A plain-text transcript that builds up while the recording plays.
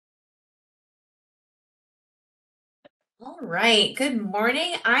All right, good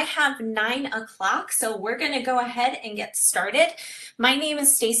morning. I have 9 o'clock, so we're going to go ahead and get started. My name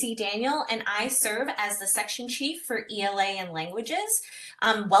is Stacy Daniel, and I serve as the section chief for ELA and languages.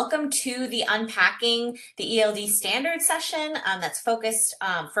 Welcome to the Unpacking the ELD standard session that's focused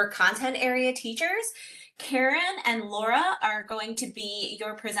for content area teachers. Karen and Laura are going to be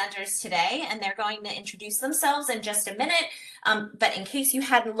your presenters today, and they're going to introduce themselves in just a minute. But in case you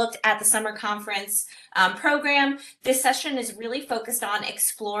hadn't looked at the summer conference program, this session is really focused on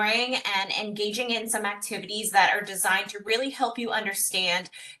exploring and engaging in some activities that are designed to really help you understand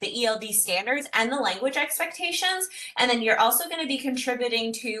the ELD standards and the language expectations. And then you're also going to be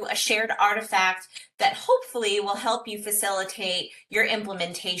contributing to a shared artifact that hopefully will help you facilitate your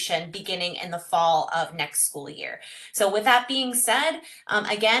implementation beginning in the fall of next school year. So with that being said,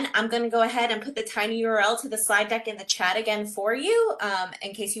 again, I'm going to go ahead and put the tiny URL to the slide deck in the chat again for you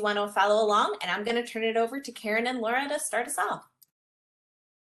in case you want to follow along. And I'm going to turn it over to Karen and Laura to start us off.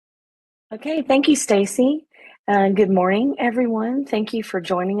 Okay, thank you, Stacy. Good morning, everyone. Thank you for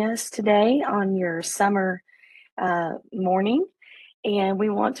joining us today on your summer morning. And we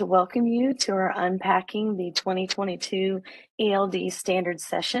want to welcome you to our Unpacking the 2022 ELD Standards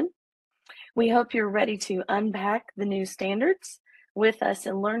session. We hope you're ready to unpack the new standards with us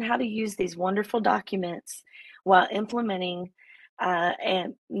and learn how to use these wonderful documents while implementing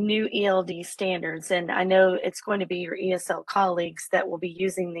and new ELD standards. And I know it's going to be your ESL colleagues that will be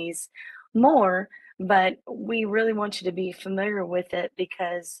using these more, but we really want you to be familiar with it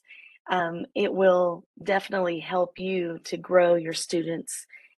because it will definitely help you to grow your students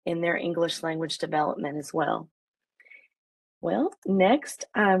in their English language development as well. Well, next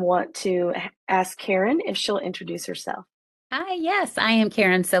I want to ask Karen if she'll introduce herself. Hi, yes, I am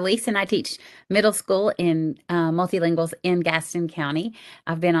Karen Solis, and I teach middle school in multilinguals in Gaston County.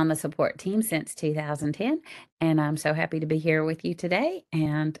 I've been on the support team since 2010, and I'm so happy to be here with you today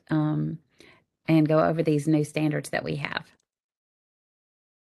and go over these new standards that we have.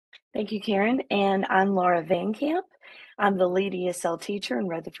 Thank you, Karen. And I'm Laura Van Camp. I'm the lead ESL teacher in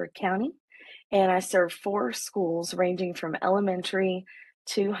Rutherford County, and I serve 4 schools ranging from elementary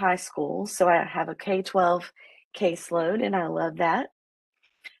to high school. So I have a K-12 caseload, and I love that.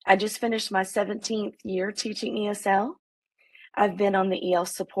 I just finished my 17th year teaching ESL. I've been on the EL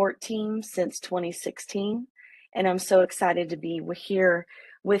support team since 2016, and I'm so excited to be here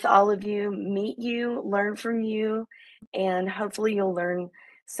with all of you, meet you, learn from you, and hopefully you'll learn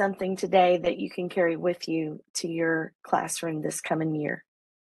something today that you can carry with you to your classroom this coming year.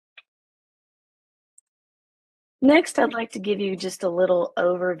 Next, I'd like to give you just a little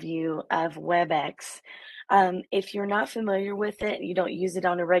overview of WebEx. If you're not familiar with it, you don't use it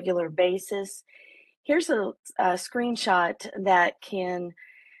on a regular basis, here's a screenshot that can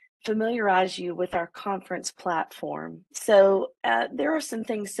familiarize you with our conference platform. So there are some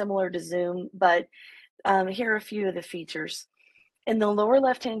things similar to Zoom, but here are a few of the features. In the lower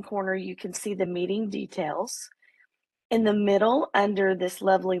left-hand corner, you can see the meeting details. In the middle, under this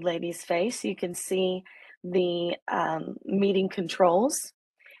lovely lady's face, you can see the meeting controls,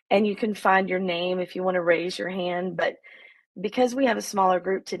 and you can find your name if you want to raise your hand, but because we have a smaller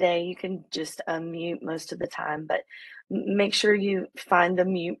group today, you can just unmute most of the time, but make sure you find the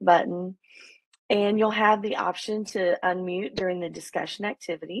mute button, and you'll have the option to unmute during the discussion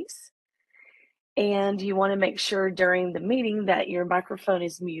activities. And you want to make sure during the meeting that your microphone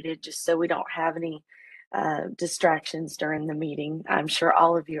is muted just so we don't have any distractions during the meeting. I'm sure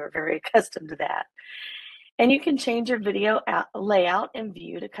all of you are very accustomed to that. And you can change your video layout and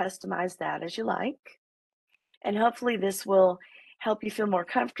view to customize that as you like. And hopefully this will help you feel more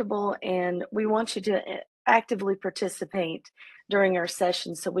comfortable, and we want you to actively participate during our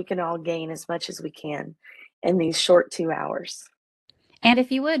session so we can all gain as much as we can in these short 2 hours. And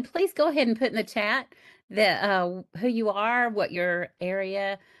if you would, please go ahead and put in the chat who you are, what your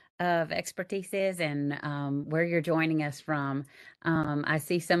area of expertise is, and where you're joining us from. I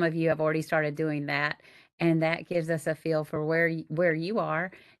see some of you have already started doing that, and that gives us a feel for where you are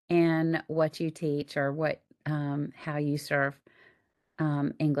and what you teach or how you serve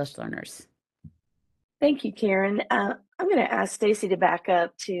English learners. Thank you, Karen. I'm going to ask Stacy to back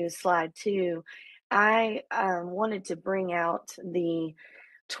up to slide 2. I wanted to bring out the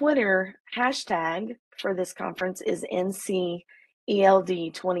Twitter hashtag for this conference is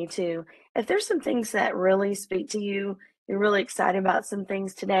NCELD22. If there's some things that really speak to you, you're really excited about some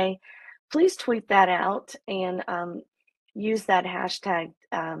things today, please tweet that out and use that hashtag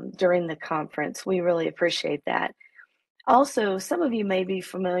during the conference. We really appreciate that. Also, some of you may be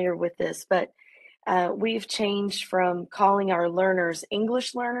familiar with this, but We've changed from calling our learners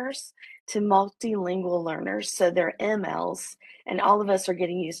English learners to multilingual learners. So they're MLs, and all of us are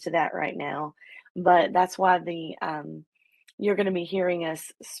getting used to that right now. But that's why you're going to be hearing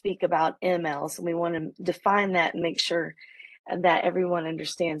us speak about MLs. We want to define that and make sure that everyone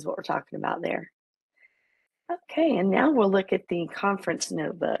understands what we're talking about there. Okay, and now we'll look at the conference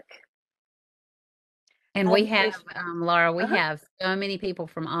notebook. And we have, If Laura, we uh have so many people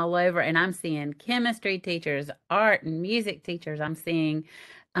from all over, and I'm seeing chemistry teachers, art and music teachers. I'm seeing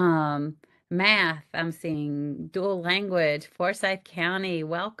um, math. I'm seeing dual language, Forsyth County,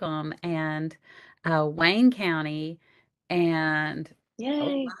 welcome, and Wayne County, and oh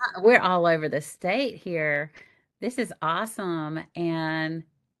Yay, my, we're all over the state here. This is awesome. And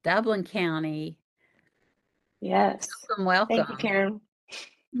Dublin County, yes. welcome, Thank you, welcome. Karen.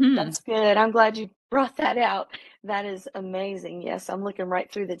 Hmm. That's good. I'm glad you brought that out. That is amazing. Yes, I'm looking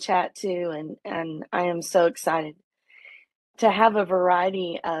right through the chat too, and I am so excited to have a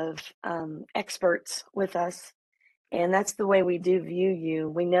variety of experts with us. And that's the way we do view you.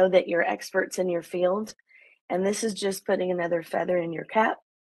 We know that you're experts in your field, and this is just putting another feather in your cap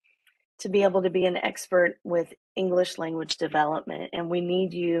to be able to be an expert with English language development. And we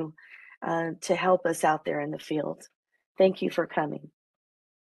need you to help us out there in the field. Thank you for coming.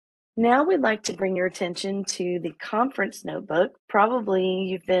 Now we'd like to bring your attention to the conference notebook. Probably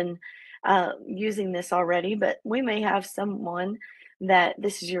you've been using this already, but we may have someone that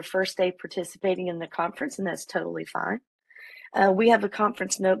this is your first day participating in the conference, and that's totally fine. We have a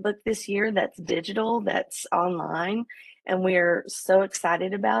conference notebook this year that's digital, that's online, and we're so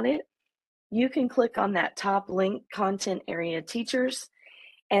excited about it. You can click on that top link, Content Area Teachers,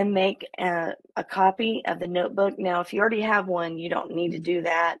 and make a copy of the notebook. Now, if you already have one, you don't need to do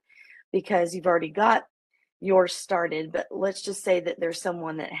that because you've already got yours started. But let's just say that there's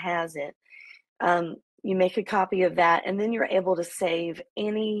someone that has it. You make a copy of that, and then you're able to save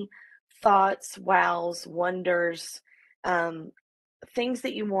any thoughts, wows, wonders, um, things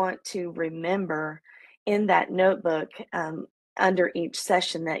that you want to remember in that notebook under each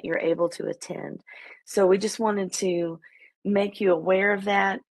session that you're able to attend. So we just wanted to make you aware of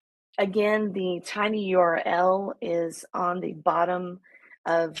that. Again, the tiny URL is on the bottom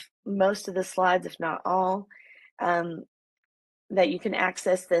of most of the slides, if not all, um, that you can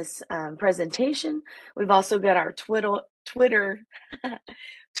access this presentation. We've also got our Twitter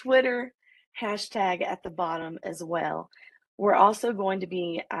hashtag at the bottom as well. We're also going to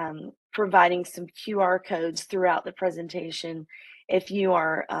be providing some QR codes throughout the presentation if you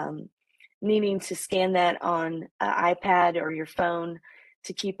are needing to scan that on an iPad or your phone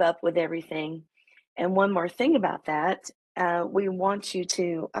to keep up with everything. And one more thing about that, we want you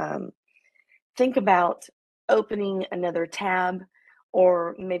to think about opening another tab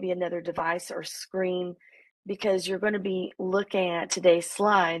or maybe another device or screen because you're going to be looking at today's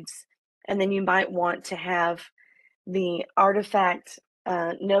slides, and then you might want to have the artifact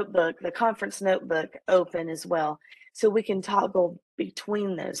notebook, the conference notebook open as well. So we can toggle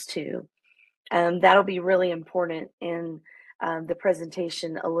between those two. That'll be really important in the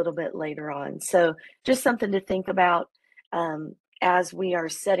presentation a little bit later on. So just something to think about as we are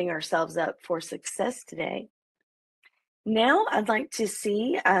setting ourselves up for success today. Now I'd like to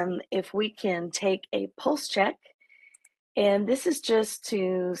see if we can take a pulse check. And this is just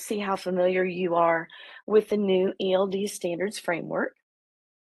to see how familiar you are with the new ELD standards framework.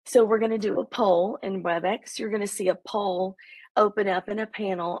 So we're going to do a poll in WebEx. You're going to see a poll open up in a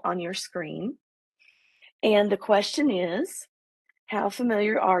panel on your screen. And the question is, how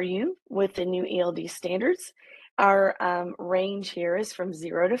familiar are you with the new ELD standards? Our range here is from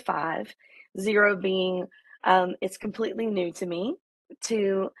 0 to 5, 0 being it's completely new to me,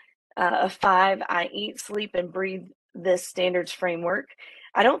 to a 5, I eat, sleep, and breathe this standards framework.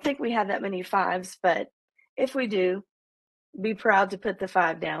 I don't think we have that many 5s, but if we do, be proud to put the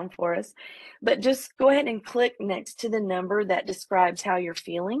 5 down for us. But just go ahead and click next to the number that describes how you're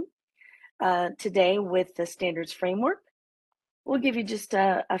feeling today with the standards framework. We'll give you just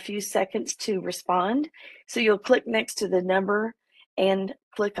a few seconds to respond. So you'll click next to the number and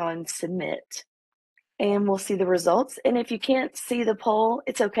click on submit. And we'll see the results. And if you can't see the poll,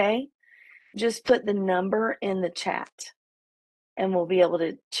 it's okay. Just put the number in the chat and we'll be able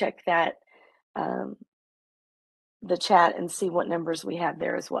to check that, the chat, and see what numbers we have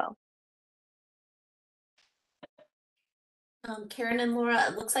there as well. Karen and Laura,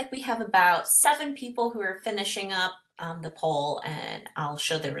 it looks like we have about 7 people who are finishing up the poll, and I'll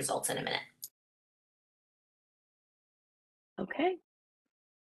show the results in a minute. Okay.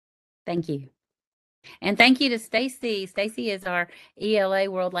 Thank you. And thank you to Stacy. Stacy is our ELA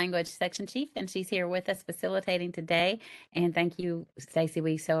World Language Section Chief, and she's here with us facilitating today. And thank you, Stacy.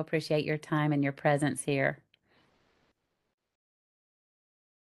 We so appreciate your time and your presence here.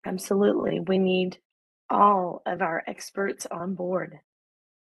 Absolutely. We need all of our experts on board.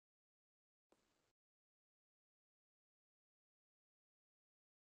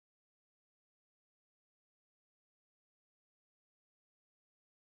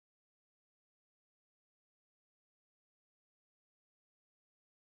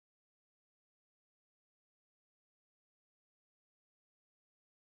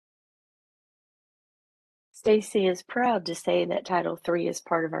 Stacy is proud to say that Title III is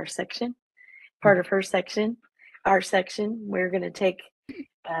part of our section, part of her section, our section. We're going to take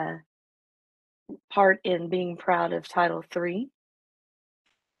part in being proud of Title III.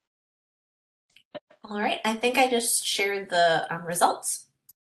 All right, I think I just shared the results.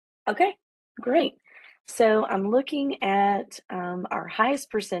 Okay, great. So I'm looking at our highest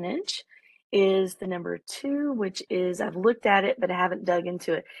percentage is the number 2, which is, I've looked at it, but I haven't dug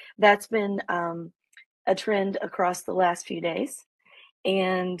into it. That's been a trend across the last few days.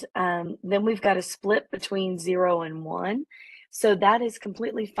 And then we've got a split between 0 and 1. So that is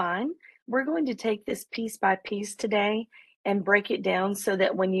completely fine. We're going to take this piece by piece today and break it down so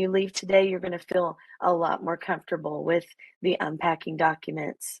that when you leave today, you're going to feel a lot more comfortable with the unpacking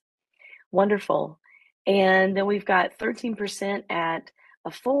documents. Wonderful. And then we've got 13% at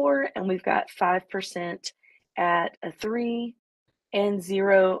a 4, and we've got 5% at a 3, and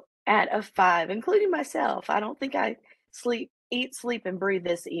 0 at a 5, including myself. I don't think I eat, sleep, and breathe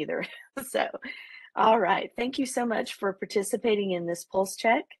this either. So, all right. Thank you so much for participating in this pulse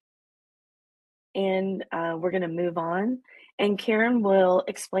check. And we're going to move on. And Karen will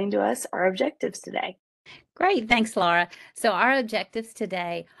explain to us our objectives today. Great. Thanks, Laura. So our objectives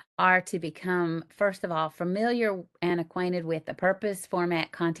today are to become, first of all, familiar and acquainted with the purpose,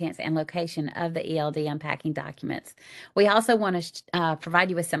 format, contents, and location of the ELD unpacking documents. We also want to provide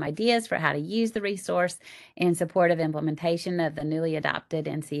you with some ideas for how to use the resource in support of implementation of the newly adopted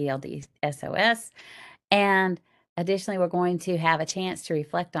NCELD SOS. And additionally, we're going to have a chance to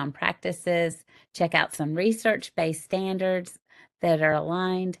reflect on practices, check out some research-based standards that are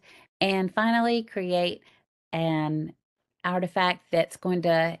aligned, and finally, create an artifact that's going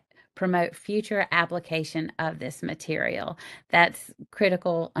to promote future application of this material. That's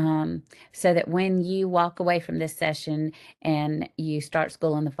critical so that when you walk away from this session and you start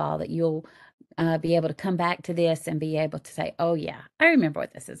school in the fall, that you'll be able to come back to this and be able to say, oh yeah, I remember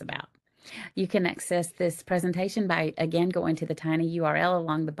what this is about. You can access this presentation by, again, going to the tiny URL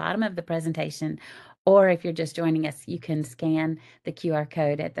along the bottom of the presentation, or if you're just joining us, you can scan the QR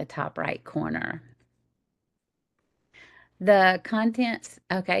code at the top right corner. The contents,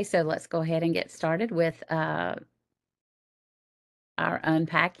 okay, so let's go ahead and get started with our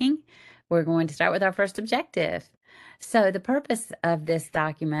unpacking. We're going to start with our first objective. So the purpose of this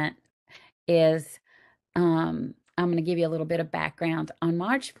document is I'm going to give you a little bit of background. On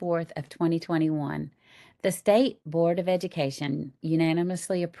March 4th of 2021, the State Board of Education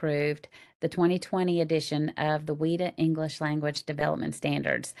unanimously approved the 2020 edition of the WIDA English Language Development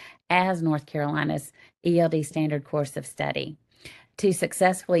Standards as North Carolina's ELD standard course of study. To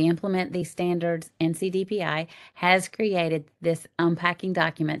successfully implement these standards, NCDPI has created this unpacking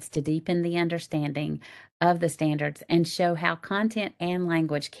documents to deepen the understanding of the standards and show how content and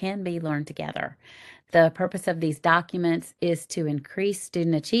language can be learned together. The purpose of these documents is to increase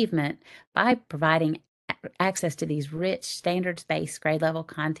student achievement by providing access to these rich standards-based grade level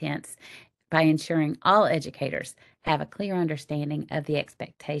contents by ensuring all educators have a clear understanding of the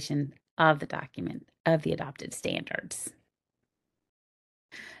expectation of the document of the adopted standards.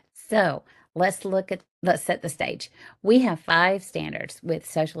 So let's set the stage. We have 5 standards with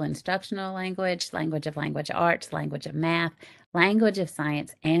social instructional language, language of language arts, language of math, language of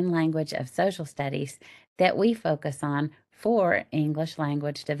science, and language of social studies that we focus on for English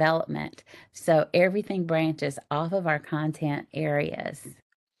language development. So everything branches off of our content areas.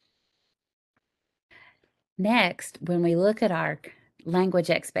 Next, when we look at our language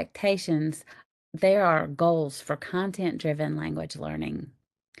expectations, there are goals for content-driven language learning.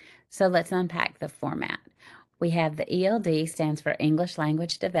 So let's unpack the format. We have the ELD stands for English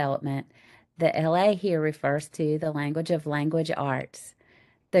Language Development. The LA here refers to the language of language arts.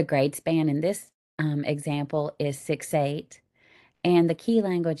 The grade span in this example is 6-8, and the key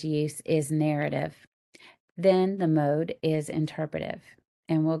language use is narrative. Then the mode is interpretive,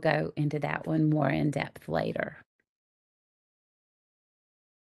 and we'll go into that one more in depth later.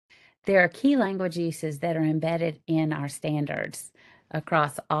 There are key language uses that are embedded in our standards.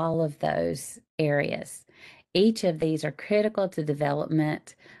 across all of those areas. Each of these are critical to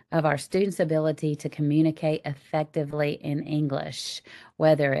development of our students' ability to communicate effectively in English,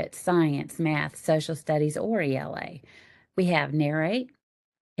 whether it's science, math, social studies, or ELA. We have narrate,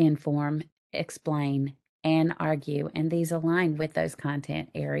 inform, explain, and argue, and these align with those content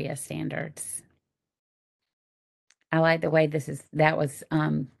area standards. I like the way that was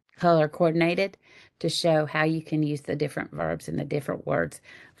color coordinated to show how you can use the different verbs and the different words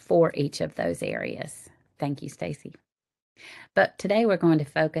for each of those areas. Thank you, Stacy. But today we're going to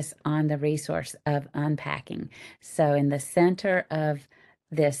focus on the resource of unpacking. So in the center of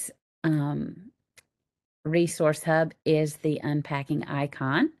this resource hub is the unpacking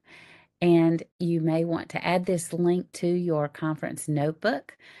icon. And you may want to add this link to your conference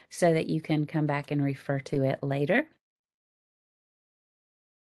notebook so that you can come back and refer to it later.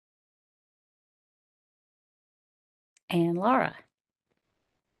 And Laura,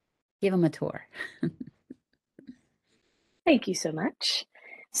 give them a tour. Thank you so much.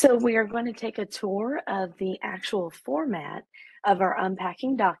 So we are going to take a tour of the actual format of our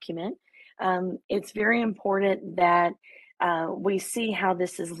unpacking document. It's very important that we see how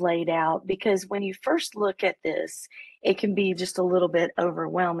this is laid out, because when you first look at this, it can be just a little bit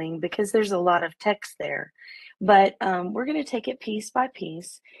overwhelming because there's a lot of text there. But we're going to take it piece by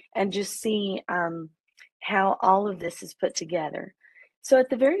piece and just see how all of this is put together. So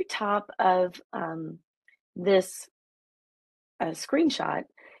at the very top of this screenshot,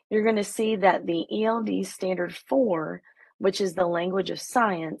 you're going to see that the ELD Standard 4, which is the language of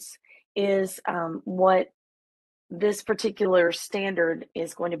science, is what this particular standard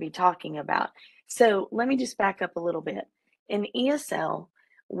is going to be talking about. So let me just back up a little bit. In ESL,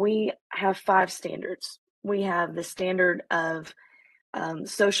 we have 5 standards. We have the standard of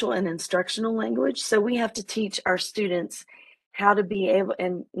social and instructional language. So we have to teach our students how to be able,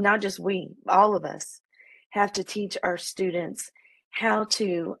 and not just we, all of us have to teach our students how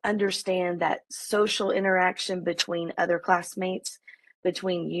to understand that social interaction between other classmates,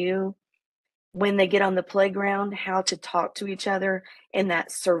 between you, when they get on the playground, how to talk to each other in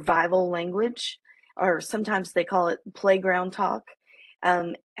that survival language, or sometimes they call it playground talk,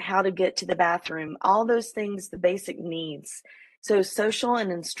 how to get to the bathroom, all those things, the basic needs. So social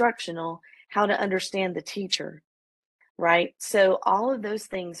and instructional, how to understand the teacher, right? So all of those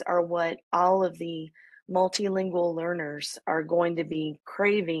things are what all of the multilingual learners are going to be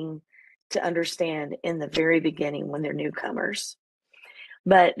craving to understand in the very beginning when they're newcomers.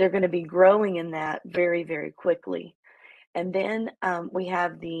 But they're going to be growing in that very, very quickly. And then we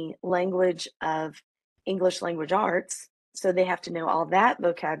have the language of English language arts. So they have to know all that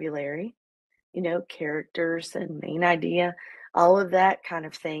vocabulary, characters and main idea, all of that kind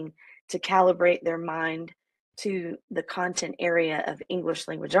of thing to calibrate their mind to the content area of English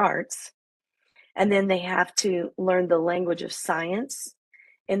language arts. And then they have to learn the language of science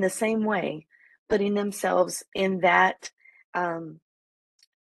in the same way, putting themselves in that,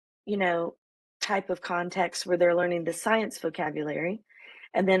 type of context where they're learning the science vocabulary.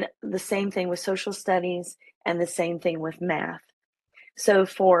 And then the same thing with social studies and the same thing with math. So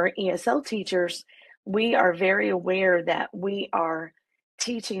for ESL teachers, we are very aware that we are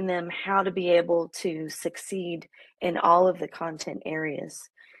teaching them how to be able to succeed in all of the content areas.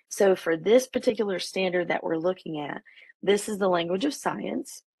 So for this particular standard that we're looking at, this is the language of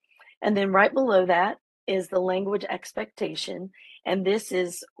science. And then right below that is the language expectation. And this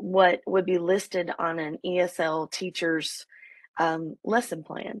is what would be listed on an ESL teacher's lesson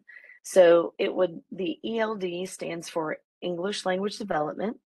plan. So the ELD stands for English Language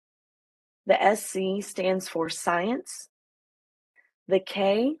Development. The SC stands for Science. The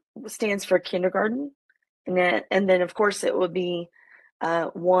K stands for Kindergarten. And then of course it would be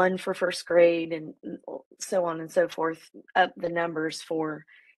 1 for first grade and so on and so forth, up the numbers for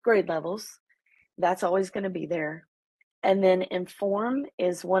grade levels. That's always going to be there. And then inform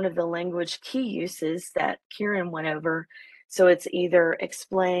is one of the language key uses that Kieran went over. So it's either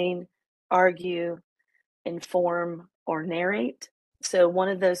explain, argue, inform, or narrate. So one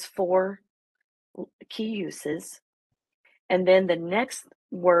of those 4 key uses. And then the next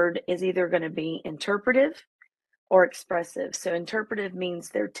word is either going to be interpretive or expressive. So interpretive means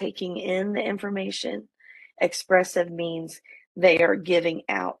they're taking in the information. Expressive means they are giving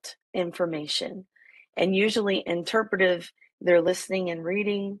out information. And usually interpretive, they're listening and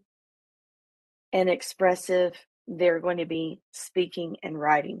reading. And expressive, they're going to be speaking and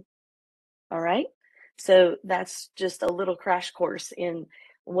writing. All right. So that's just a little crash course in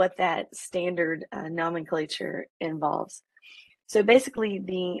what that standard nomenclature involves. So basically,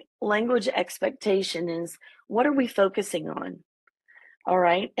 the language expectation is, what are we focusing on? All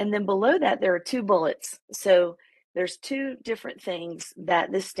right. And then below that, there are 2 bullets. So there's 2 different things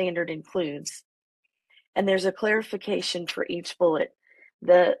that this standard includes. And there's a clarification for each bullet.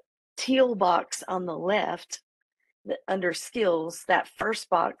 The teal box on the left, under skills, that first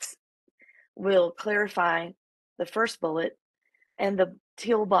box will clarify the first bullet, and the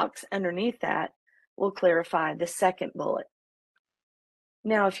teal box underneath that will clarify the second bullet.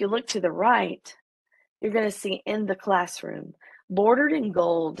 Now, if you look to the right, you're going to see in the classroom. Bordered in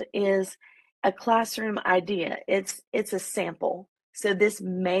gold is a classroom idea. It's a sample. So this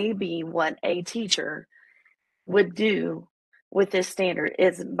may be what a teacher would do with this standard.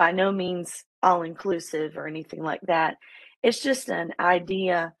 It's by no means all inclusive or anything like that. It's just an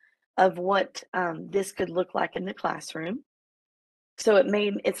idea of what this could look like in the classroom. So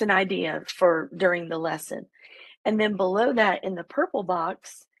it's an idea for during the lesson. And then below that in the purple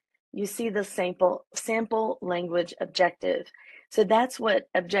box, you see the sample language objective. So that's what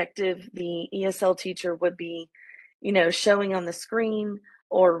objective the ESL teacher would be, showing on the screen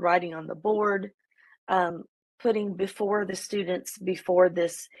or writing on the board, putting before the students before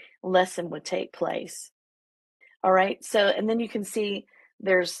this lesson would take place. All right, so, and then you can see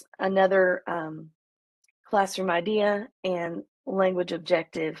there's another classroom idea and language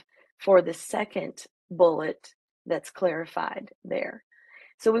objective for the second bullet that's clarified there.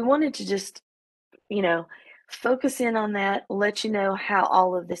 So we wanted to just, focus in on that, let you know how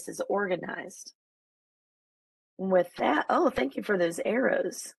all of this is organized. With that, oh, thank you for those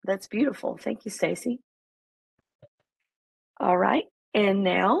arrows. That's beautiful. Thank you, Stacy. All right, and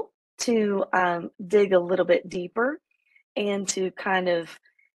now to dig a little bit deeper and to kind of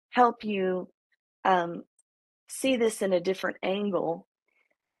help you see this in a different angle,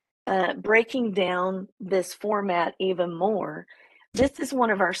 breaking down this format even more, this is one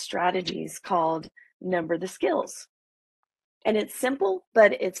of our strategies called Number the Skills. And it's simple,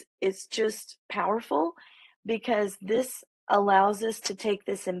 but it's just powerful because this allows us to take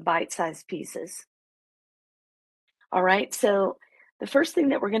this in bite-sized pieces. All right, so the first thing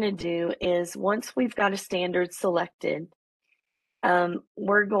that we're going to do is once we've got a standard selected,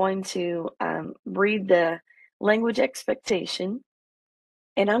 we're going to read the language expectation.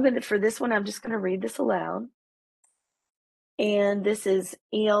 And for this one, I'm just going to read this aloud. And this is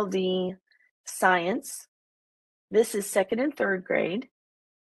ELD Science. This is 2nd and 3rd grade.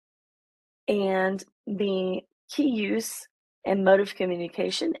 And the key use and mode of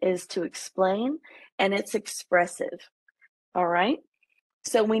communication is to explain, and it's expressive. All right.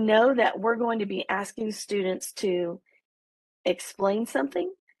 So we know that we're going to be asking students to explain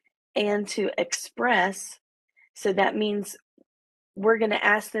something and to express. So that means we're going to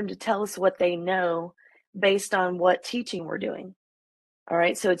ask them to tell us what they know based on what teaching we're doing. All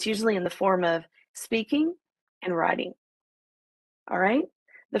right. So it's usually in the form of speaking and writing. All right.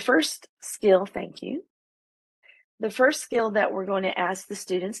 The first skill, thank you. The first skill that we're going to ask the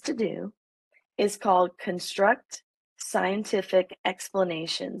students to do is called construct scientific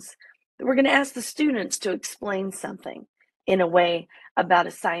explanations. We're going to ask the students to explain something in a way about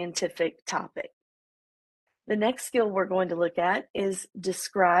a scientific topic. The next skill we're going to look at is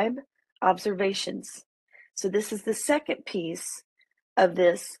describe observations. So this is the second piece of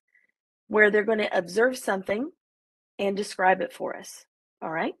this where they're going to observe something and describe it for us. All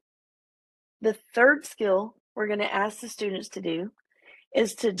right. The third skill we're going to ask the students to do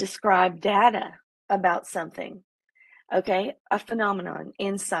is to describe data about something, okay, a phenomenon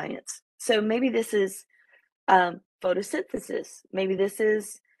in science. So maybe this is photosynthesis. Maybe this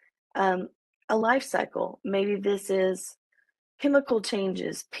is a life cycle. Maybe this is chemical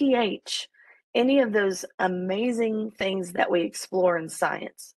changes, pH, any of those amazing things that we explore in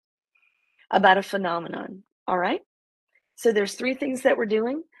science about a phenomenon. All right. So there's 3 things that we're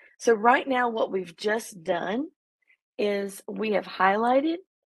doing. So right now, what we've just done is we have highlighted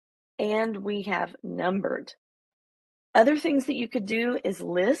and we have numbered. Other things that you could do is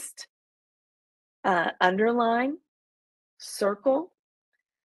list, underline, circle.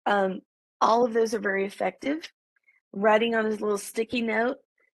 All of those are very effective. Writing on a little sticky note,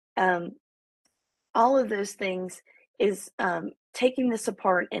 all of those things is taking this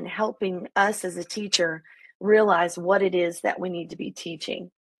apart and helping us as a teacher realize what it is that we need to be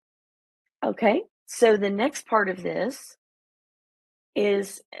teaching. Okay, so the next part of this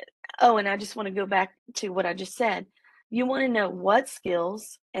is, oh, and I just want to go back to what I just said. You want to know what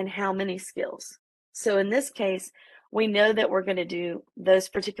skills and how many skills. So in this case, we know that we're going to do those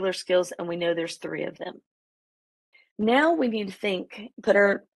particular skills, and we know there's 3 of them. Now we need to think, put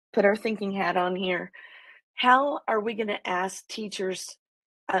our thinking hat on here. How are we going to ask teachers,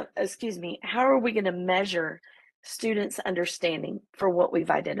 how are we going to measure students' understanding for what we've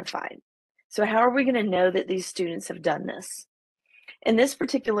identified. So how are we going to know that these students have done this? In this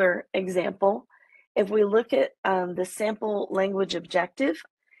particular example, if we look at the sample language objective,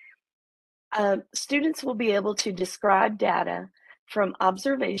 students will be able to describe data from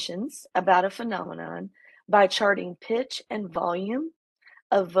observations about a phenomenon by charting pitch and volume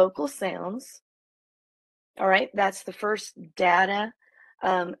of vocal sounds. All right, that's the first data.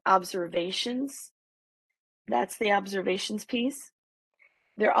 Observations, that's the observations piece.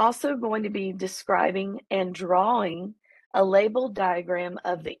 They're also going to be describing and drawing a labeled diagram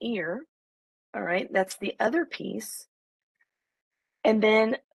of the ear. All right, that's the other piece. And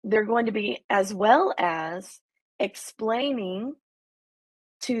then they're going to be, as well as explaining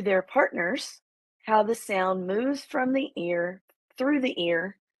to their partners how the sound moves from the ear through the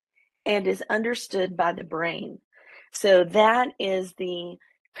ear and is understood by the brain. So that is the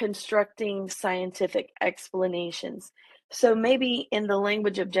constructing scientific explanations. So maybe in the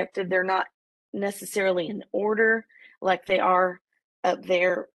language objective, they're not necessarily in order like they are up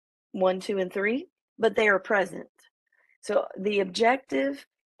there, 1, 2, and 3, but they are present. So the objective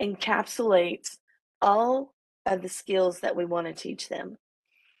encapsulates all of the skills that we want to teach them.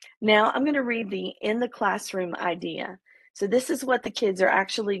 Now I'm going to read the in the classroom idea. So this is what the kids are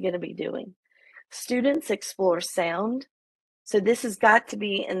actually going to be doing. Students explore sound. So this has got to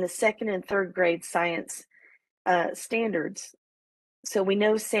be in the 2nd and 3rd grade science standards. So we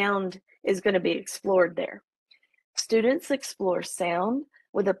know sound is going to be explored there. Students explore sound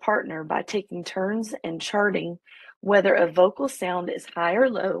with a partner by taking turns and charting whether a vocal sound is high or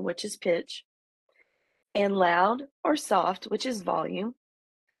low, which is pitch, and loud or soft, which is volume.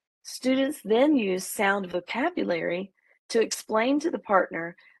 Students then use sound vocabulary to explain to the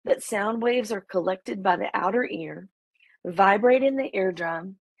partner that sound waves are collected by the outer ear, vibrate in the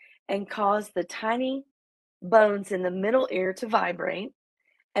eardrum, and cause the tiny bones in the middle ear to vibrate,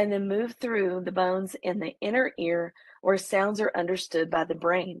 and then move through the bones in the inner ear where sounds are understood by the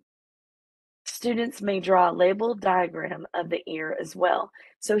brain. Students may draw a labeled diagram of the ear as well.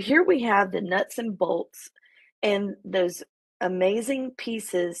 So here we have the nuts and bolts and those amazing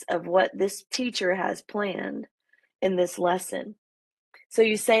pieces of what this teacher has planned in this lesson. So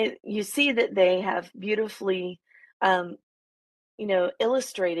you see that they have beautifully,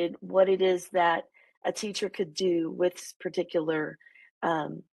 illustrated what it is that a teacher could do with this particular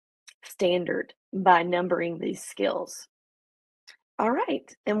standard by numbering these skills. All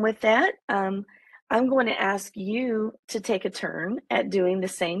right, and with that, I'm going to ask you to take a turn at doing the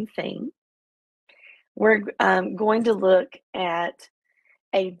same thing. We're going to look at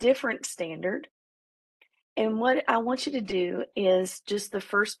a different standard. And what I want you to do is just the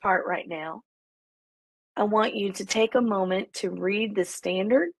first part right now. I want you to take a moment to read the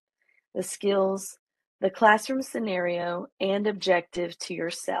standard, the skills, the classroom scenario, and objective to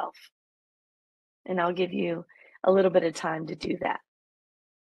yourself. And I'll give you a little bit of time to do that.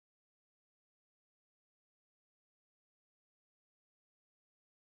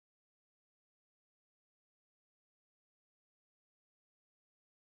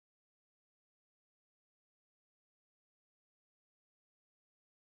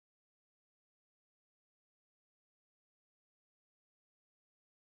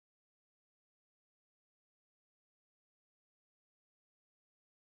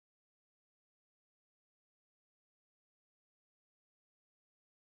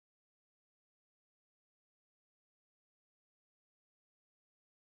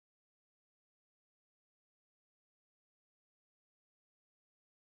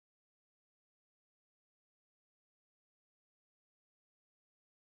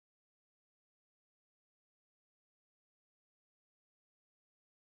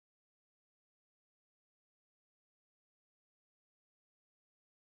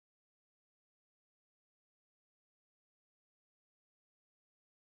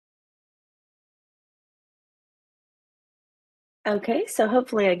 Okay, so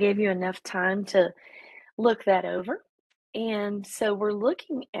hopefully I gave you enough time to look that over. And so we're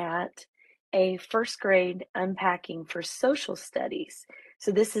looking at a first grade unpacking for social studies.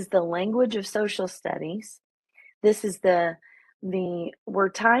 So this is the language of social studies. This is we're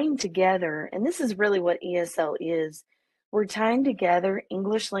tying together, and this is really what ESL is. We're tying together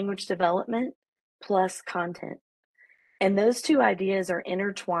English language development plus content. And those two ideas are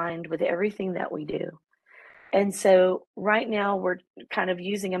intertwined with everything that we do. And so right now we're kind of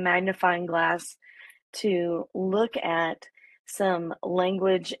using a magnifying glass to look at some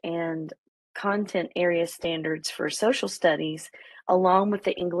language and content area standards for social studies along with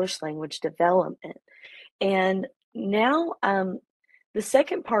the English language development. And now the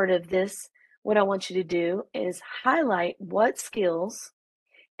second part of this, what I want you to do is highlight what skills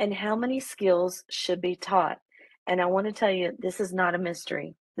and how many skills should be taught. And I want to tell you, this is not a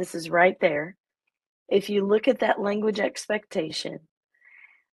mystery. This is right there. If you look at that language expectation,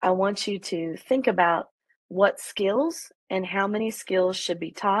 I want you to think about what skills and how many skills should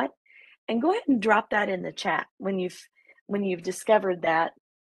be taught, and go ahead and drop that in the chat when you've discovered that.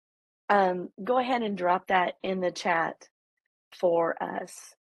 Go ahead and drop that in the chat for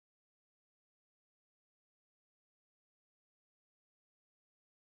us.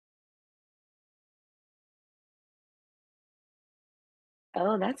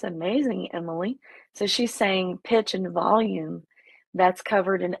 Oh, that's amazing, Emily. So she's saying pitch and volume, that's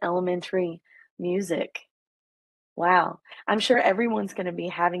covered in elementary music. Wow. I'm sure everyone's going to be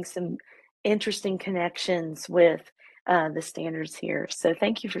having some interesting connections with the standards here. So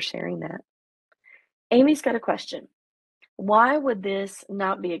thank you for sharing that. Amy's got a question. Why would this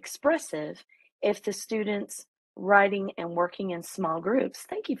not be expressive if the students writing and working in small groups?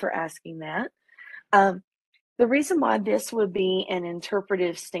 Thank you for asking that. Um, the reason why this would be an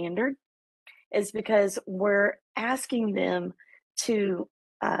interpretive standard is because we're asking them to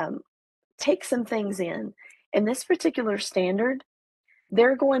take some things in. In this particular standard,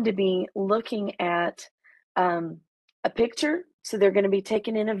 they're going to be looking at a picture, so they're going to be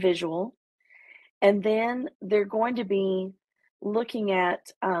taking in a visual, and then they're going to be looking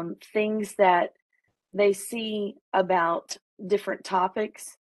at things that they see about different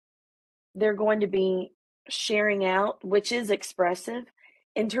topics. They're going to be sharing out, which is expressive.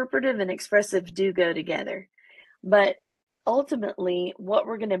 Interpretive and expressive do go together. But ultimately, what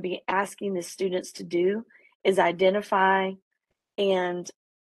we're going to be asking the students to do is identify and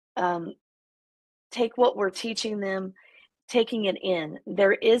take what we're teaching them, taking it in.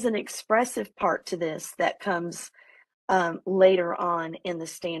 There is an expressive part to this that comes later on in the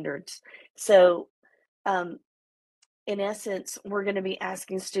standards. So, in essence, we're going to be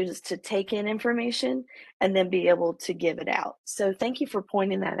asking students to take in information and then be able to give it out. So, thank you for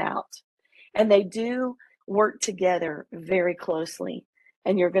pointing that out. And they do work together very closely,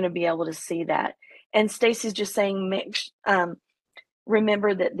 and you're going to be able to see that. And Stacy's just saying,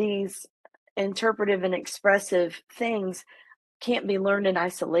 remember that these interpretive and expressive things can't be learned in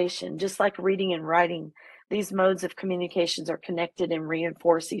isolation. Just like reading and writing, these modes of communications are connected and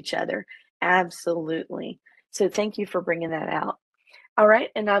reinforce each other. Absolutely. So thank you for bringing that out. All right,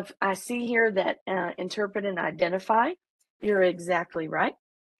 and I see here that interpret and identify. You're exactly right.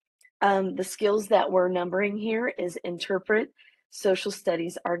 The skills that we're numbering here is interpret social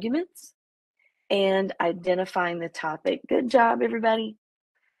studies arguments and identifying the topic. Good job, everybody.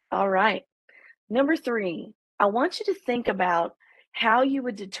 All right. Number 3, I want you to think about how you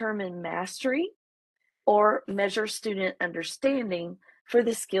would determine mastery or measure student understanding for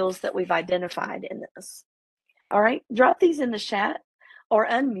the skills that we've identified in this. All right, drop these in the chat or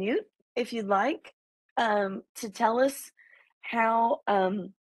unmute if you'd like to tell us how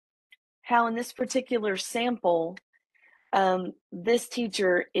in this particular sample this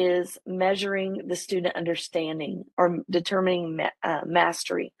teacher is measuring the student understanding or determining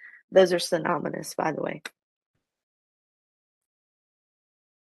mastery. Those are synonymous, by the way.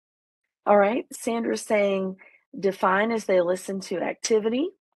 All right, Sandra's saying define as they listen to activity.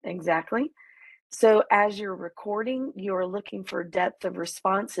 Exactly. So as you're recording, you're looking for depth of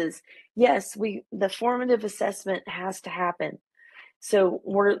responses. Yes, the formative assessment has to happen. So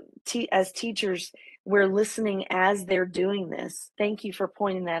as teachers, we're listening as they're doing this. Thank you for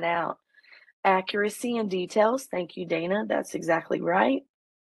pointing that out. Accuracy and details. Thank you, Dana. That's exactly right.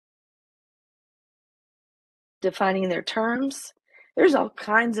 Defining their terms. There's all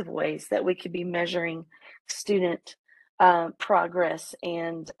kinds of ways that we could be measuring student progress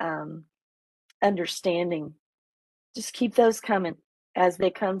and understanding. Just keep those coming as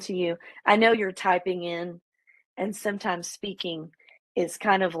they come to you. I know you're typing in, and sometimes speaking is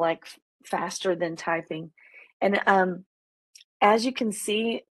kind of like faster than typing. And as you can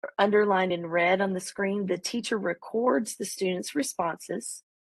see, underlined in red on the screen, the teacher records the students' responses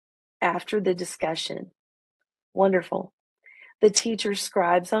after the discussion. Wonderful. The teacher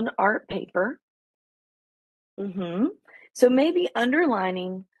scribes on art paper. So maybe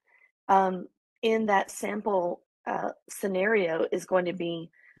underlining in that sample scenario is going to be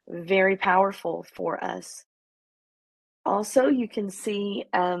very powerful for us. Also, you can see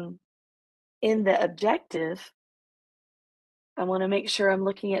in the objective, I want to make sure I'm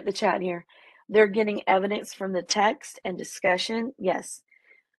looking at the chat here. They're getting evidence from the text and discussion. Yes.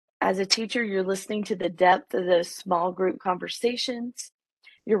 As a teacher, you're listening to the depth of those small group conversations.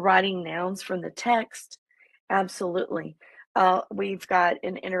 You're writing nouns from the text. Absolutely. We've got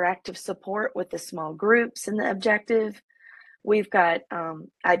an interactive support with the small groups in the objective. We've got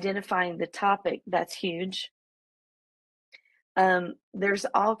identifying the topic. That's huge. There's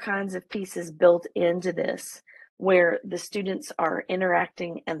all kinds of pieces built into this where the students are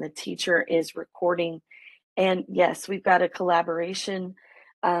interacting and the teacher is recording. And yes, we've got a collaboration.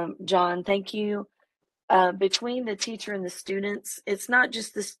 John, thank you. Between the teacher and the students, it's not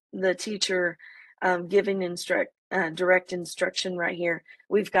just the teacher giving direct instruction right here.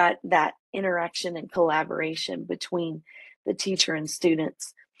 We've got that interaction and collaboration between the teacher and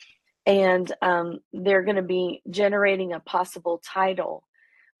students. And they're going to be generating a possible title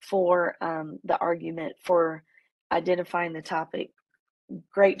for the argument, for identifying the topic.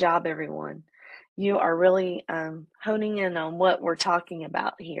 Great job, everyone. You are really honing in on what we're talking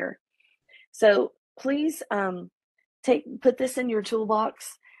about here. So please put this in your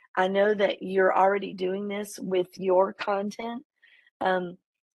toolbox. I know that you're already doing this with your content. And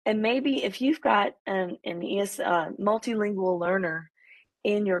maybe if you've got an multilingual learner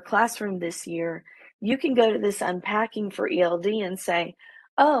in your classroom this year, you can go to this Unpacking for ELD and say,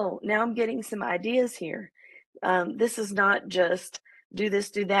 oh, now I'm getting some ideas here. This is not just do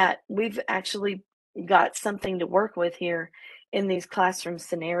this, do that. We've actually got something to work with here in these classroom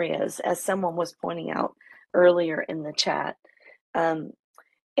scenarios, as someone was pointing out earlier in the chat.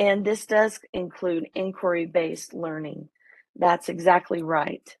 And this does include inquiry-based learning. That's exactly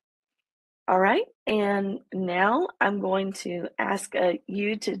right. All right, and now I'm going to ask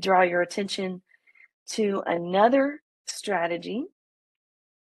you to draw your attention to another strategy.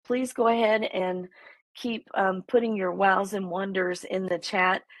 Please go ahead and keep putting your wows and wonders in the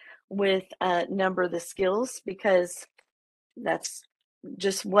chat with number the skills, because that's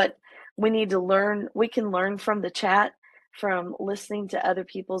just what we need to learn. We can learn from the chat, from listening to other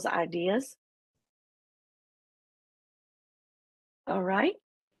people's ideas. All right,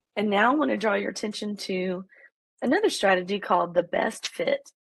 and now I want to draw your attention to another strategy called the best fit.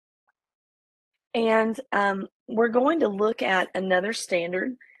 And we're going to look at another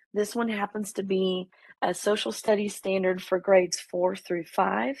standard. This one happens to be a social studies standard for grades 4 through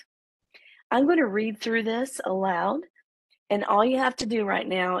 5. I'm going to read through this aloud, and all you have to do right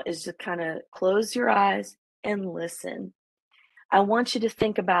now is to kind of close your eyes and listen. I want you to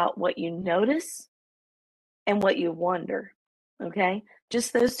think about what you notice and what you wonder, okay?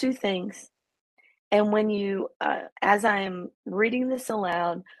 Just those two things. And when you, as I am reading this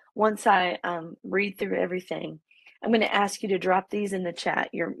aloud, once I read through everything, I'm going to ask you to drop these in the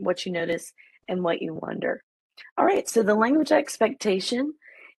chat, what you notice and what you wonder. All right, so the language expectation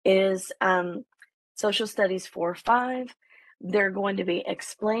is Social Studies 4-5. They're going to be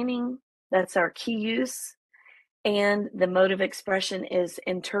explaining, that's our key use, and the mode of expression is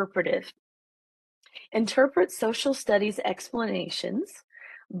interpretive. Interpret social studies explanations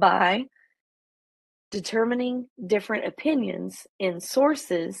by determining different opinions in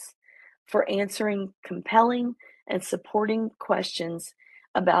sources for answering compelling and supporting questions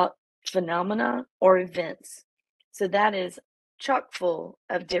about phenomena or events. So that is chock full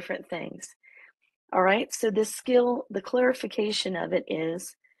of different things. All right, so this skill, the clarification of it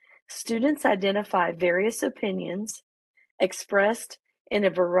is students identify various opinions expressed in a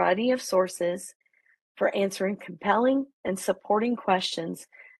variety of sources for answering compelling and supporting questions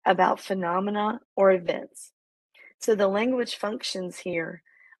about phenomena or events. So the language functions here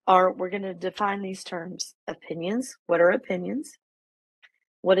are, we're going to define these terms. Opinions, what are opinions?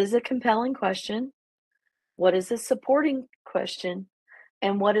 What is a compelling question? What is a supporting question?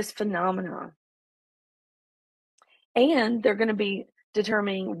 And what is phenomenon? And they're going to be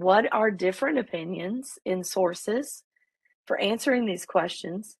determining what are different opinions in sources for answering these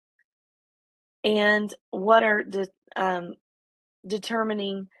questions, and what are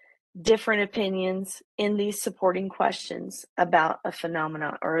determining different opinions in these supporting questions about a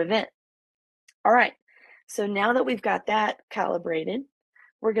phenomena or event. All right, so now that we've got that calibrated,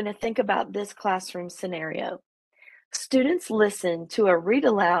 we're going to think about this classroom scenario. Students listen to a read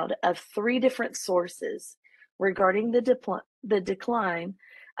aloud of 3 different sources regarding the decline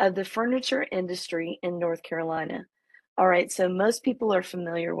of the furniture industry in North Carolina. All right, so most people are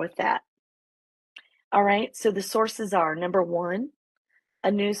familiar with that. All right, so the sources are, number 1,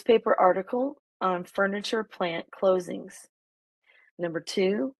 a newspaper article on furniture plant closings. Number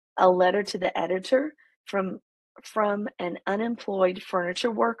 2, a letter to the editor from an unemployed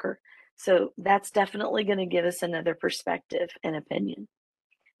furniture worker. So that's definitely going to give us another perspective and opinion.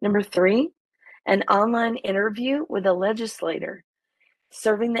 Number 3, an online interview with a legislator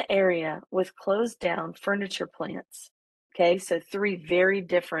serving the area with closed down furniture plants. Okay, so 3 very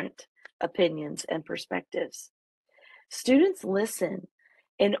different opinions and perspectives. Students listen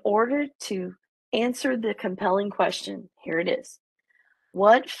in order to answer the compelling question. Here it is.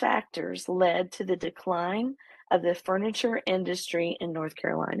 What factors led to the decline of the furniture industry in North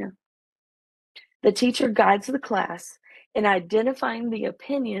Carolina? The teacher guides the class in identifying the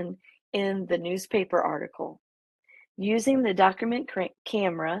opinion in the newspaper article, using the document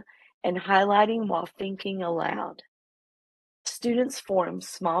camera and highlighting while thinking aloud. Students form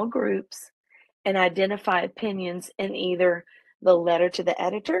small groups and identify opinions in either the letter to the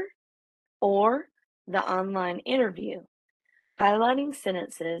editor or the online interview, highlighting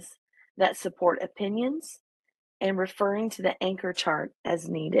sentences that support opinions and referring to the anchor chart as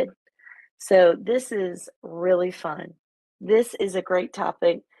needed. So this is really fun. This is a great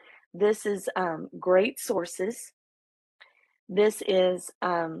topic. This is great sources. This is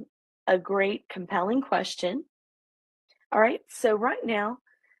a great compelling question. All right, so right now,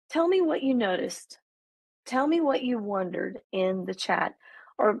 tell me what you noticed. Tell me what you wondered in the chat,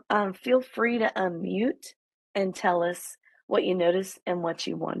 or feel free to unmute and tell us what you noticed and what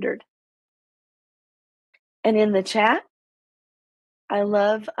you wondered. And in the chat, I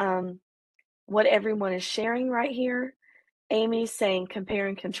love what everyone is sharing right here. Amy's saying compare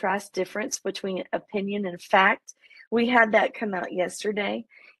and contrast difference between opinion and fact. We had that come out yesterday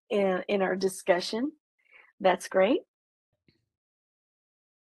in our discussion. That's great.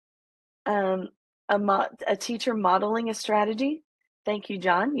 A teacher modeling a strategy. Thank you,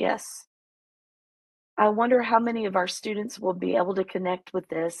 John. Yes. I wonder how many of our students will be able to connect with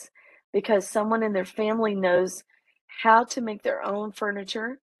this because someone in their family knows how to make their own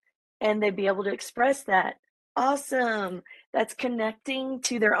furniture and they'd be able to express that. Awesome. That's connecting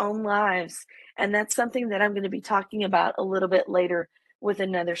to their own lives. And that's something that I'm going to be talking about a little bit later with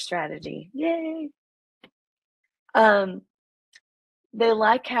another strategy. Yay. They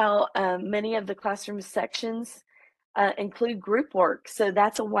like how many of the classroom sections include group work. So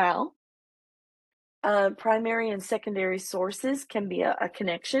that's a wow. Primary and secondary sources can be a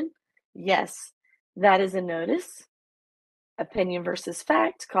connection. Yes, that is a notice. Opinion versus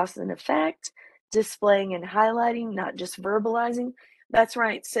fact, cause and effect, displaying and highlighting, not just verbalizing. That's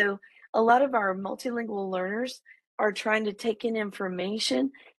right. So a lot of our multilingual learners are trying to take in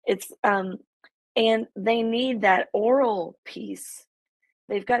information. And they need that oral piece.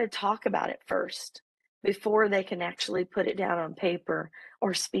 They've got to talk about it first before they can actually put it down on paper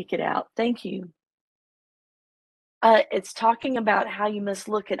or speak it out. Thank you. It's talking about how you must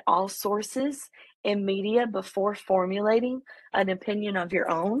look at all sources and media before formulating an opinion of your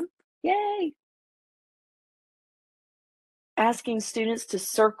own. Yay! Asking students to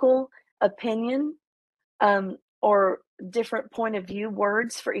circle opinion or different point of view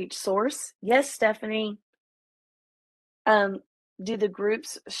words for each source. Yes, Stephanie. Do the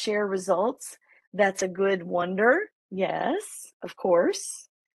groups share results? That's a good wonder. Yes, of course.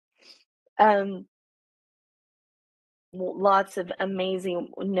 Lots of amazing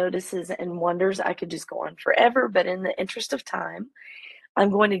notices and wonders. I could just go on forever, but in the interest of time, I'm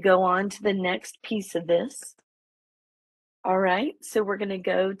going to go on to the next piece of this. All right, so we're going to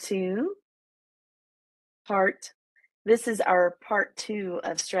go to this is our part 2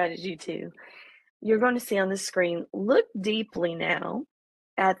 of strategy 2. You're going to see on the screen, look deeply now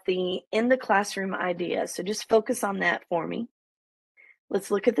at the in the classroom idea. So just focus on that for me.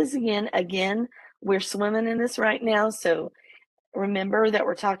 Let's look at this again. Again, we're swimming in this right now. So remember that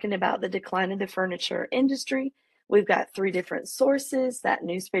we're talking about the decline of the furniture industry. We've got 3 different sources, that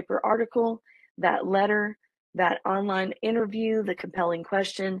newspaper article, that letter, that online interview, the compelling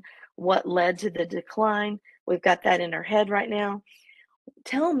question, what led to the decline. We've got that in our head right now.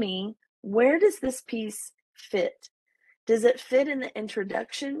 Tell me, where does this piece fit? Does it fit in the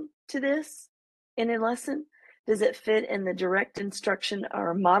introduction to this in a lesson? Does it fit in the direct instruction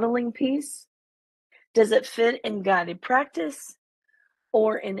or modeling piece? Does it fit in guided practice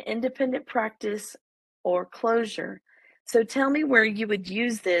or in independent practice or closure? So tell me where you would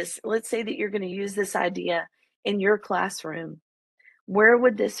use this. Let's say that you're going to use this idea in your classroom. Where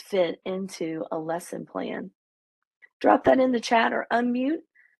would this fit into a lesson plan? Drop that in the chat or unmute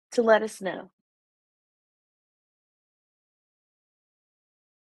to let us know.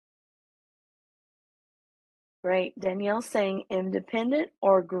 Great. Danielle saying independent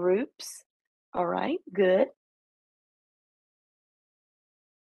or groups. All right, good.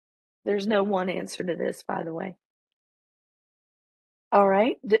 There's no one answer to this, by the way. All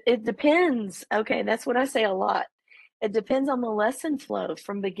right, it depends. Okay, that's what I say a lot. It depends on the lesson flow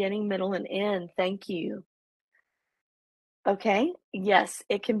from beginning, middle, and end. Thank you. Okay, yes,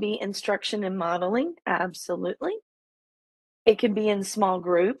 it can be instruction and modeling. Absolutely. It can be in small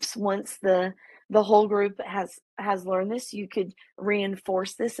groups once the The whole group has learned this. You could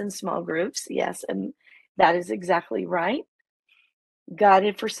reinforce this in small groups. Yes, and that is exactly right.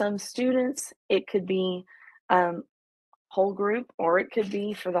 Guided for some students, it could be whole group, or it could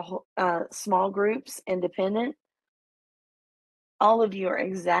be for the whole small groups, independent. All of you are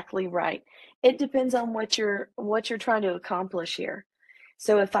exactly right. It depends on what you're trying to accomplish here.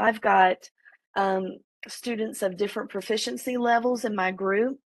 So if I've got students of different proficiency levels in my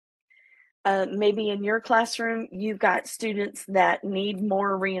group, maybe in your classroom, you've got students that need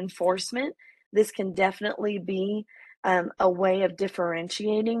more reinforcement. This can definitely be a way of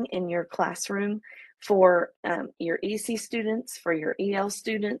differentiating in your classroom for your EC students, for your EL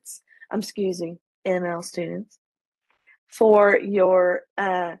students, excuse me, ML students, for your,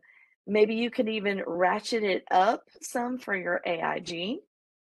 maybe you could even ratchet it up some for your AIG,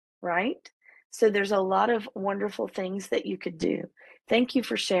 right? So there's a lot of wonderful things that you could do. Thank you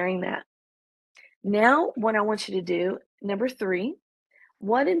for sharing that. Now, what I want you to do, number 3,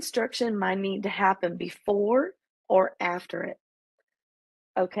 what instruction might need to happen before or after it?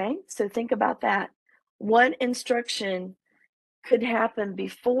 Okay, so think about that. What instruction could happen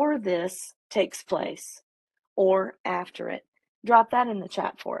before this takes place or after it? Drop that in the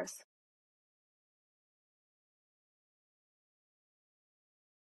chat for us.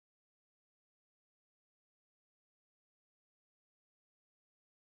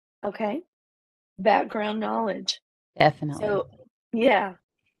 Okay, background knowledge. Definitely. So, yeah,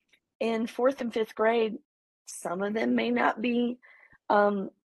 in 4th and 5th grade, some of them may not be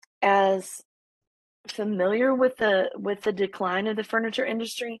as familiar with the decline of the furniture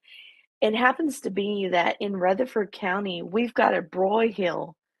industry. It happens to be that in Rutherford County, we've got a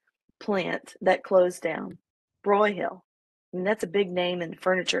Broyhill plant that closed down. Broyhill. And that's a big name in the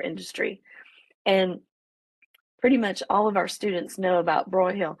furniture industry. And pretty much all of our students know about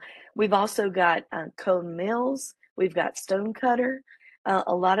Broyhill. We've also got Cone Mills. We've got Stonecutter.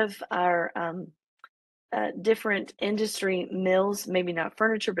 A lot of our different industry mills, maybe not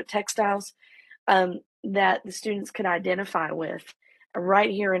furniture, but textiles, that the students could identify with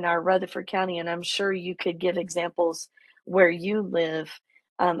right here in our Rutherford County. And I'm sure you could give examples where you live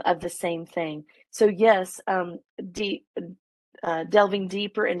of the same thing. So yes, delving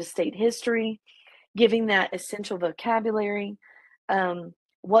deeper into state history, giving that essential vocabulary.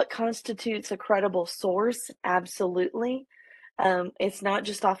 What constitutes a credible source? Absolutely. It's not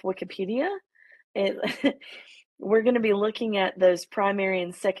just off Wikipedia. It, we're going to be looking at those primary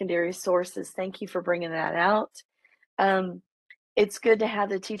and secondary sources. Thank you for bringing that out. It's good to have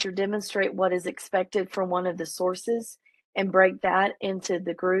the teacher demonstrate what is expected from one of the sources and break that into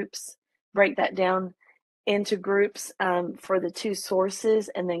the groups, break that down into groups for the 2 sources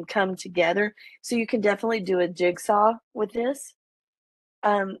and then come together. So you can definitely do a jigsaw with this.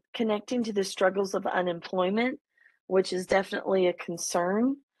 Connecting to the struggles of unemployment, which is definitely a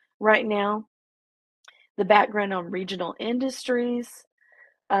concern right now. The background on regional industries.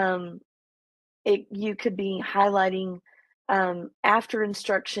 You could be highlighting after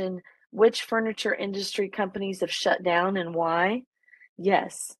instruction which furniture industry companies have shut down and why.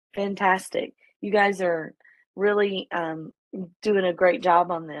 Yes, fantastic. You guys are really doing a great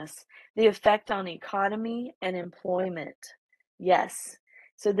job on this. The effect on economy and employment. Yes.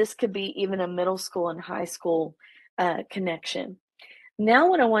 So this could be even a middle school and high school connection. Now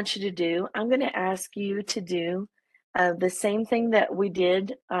what I want you to do, I'm going to ask you to do the same thing that we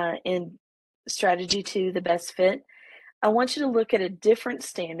did in strategy 2, the best fit. I want you to look at a different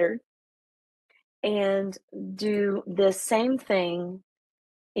standard and do the same thing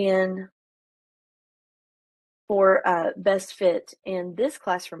in for best fit in this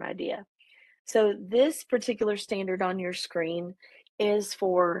classroom idea. So this particular standard on your screen is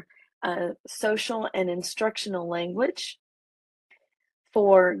for social and instructional language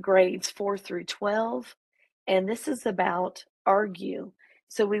for grades 4 through 12. And this is about argue.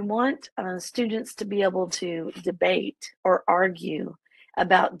 So we want students to be able to debate or argue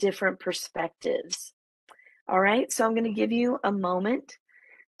about different perspectives. All right, so I'm going to give you a moment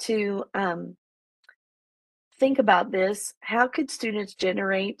to think about this. How could students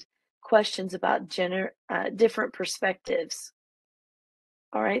generate questions about different perspectives?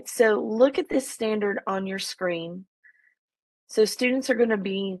 All right, so look at this standard on your screen. So students are going to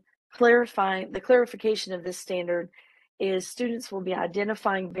be clarifying, the clarification of this standard is students will be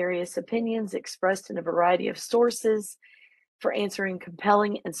identifying various opinions expressed in a variety of sources for answering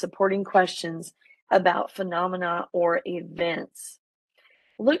compelling and supporting questions about phenomena or events.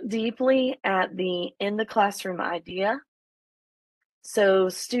 Look deeply at the in the classroom idea. So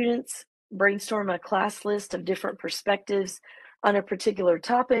students brainstorm a class list of different perspectives on a particular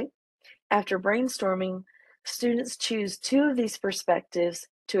topic After brainstorming, students choose two of these perspectives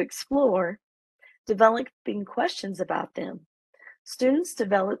to explore, developing questions about them. Students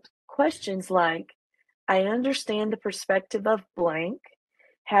develop questions like, I understand the perspective of blank.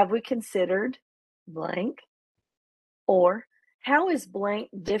 Have we considered blank? Or, how is blank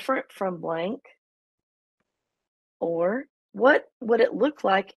different from blank? Or, what would it look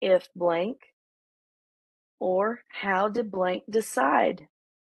like if blank? Or, how did blank decide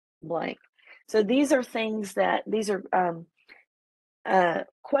blank? So these are things that, these are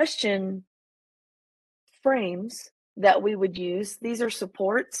question frames that we would use. These are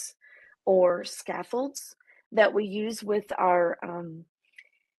supports or scaffolds that we use with our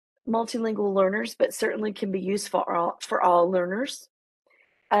multilingual learners, but certainly can be used for all learners.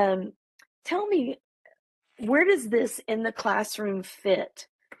 Um, Tell me, where does this in the classroom fit?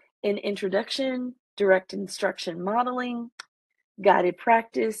 In introduction, direct instruction modeling, guided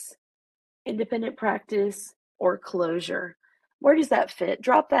practice, independent practice, or closure? Where does that fit?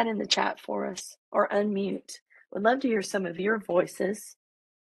 Drop that in the chat for us or unmute. Would love to hear some of your voices.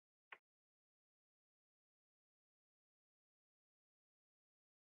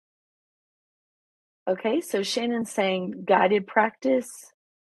 Okay, so Shannon's saying guided practice.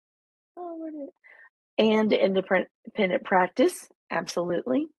 Oh, where did and independent practice.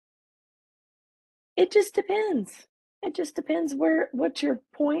 Absolutely. It just depends. It just depends what your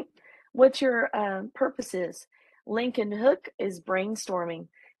point, what your purpose is. Lincoln Hook is brainstorming.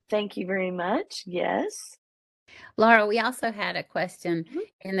 Thank you very much. Yes. Laura, we also had a question Mhm.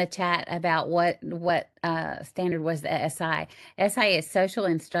 in the chat about what standard was the SI. SI is social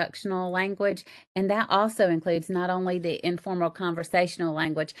instructional language, and that also includes not only the informal conversational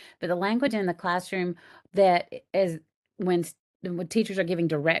language, but the language in the classroom that is when when teachers are giving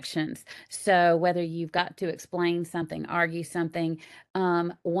directions. So whether you've got to explain something, argue something,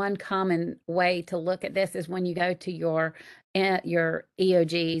 one common way to look at this is when you go to your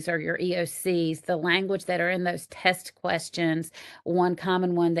EOGs or your EOCs, the language that are in those test questions. One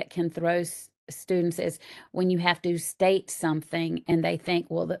common one that can throw students is when you have to state something and they think,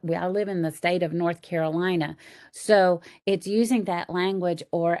 well, I live in the state of North Carolina. So it's using that language,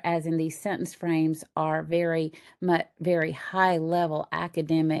 or as in these sentence frames are very high level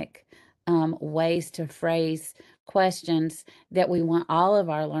academic ways to phrase questions that we want all of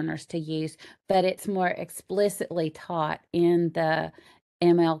our learners to use, but it's more explicitly taught in the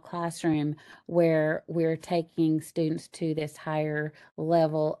ML classroom where we're taking students to this higher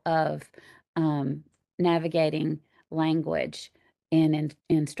level of navigating language in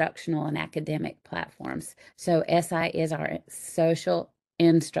instructional and academic platforms. So SI is our social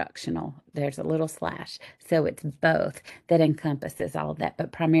instructional. There's a little slash. So it's both that encompasses all of that,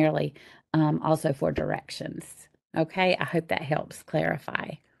 but primarily also for directions. Okay, I hope that helps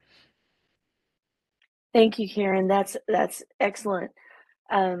clarify. Thank you, Karen. That's excellent.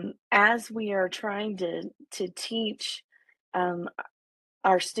 As we are trying to teach um,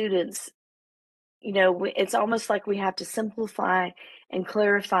 our students, you know, it's almost like we have to simplify and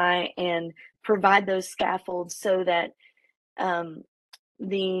clarify and provide those scaffolds so that um,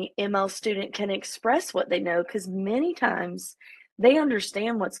 the ML student can express what they know, because many times they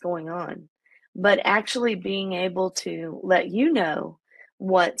understand what's going on, but actually being able to let you know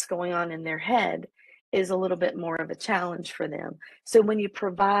what's going on in their head is a little bit more of a challenge for them. So when you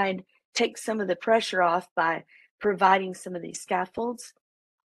take some of the pressure off by providing some of these scaffolds,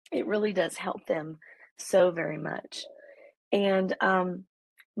 it really does help them so very much. And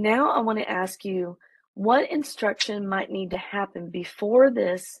now I want to ask you, what instruction might need to happen before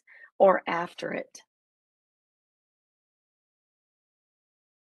this or after it?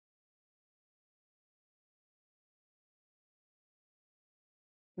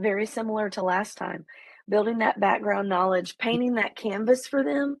 Very similar to last time, building that background knowledge, painting that canvas for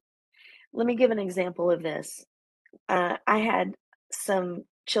them. Let me give an example of this. I had some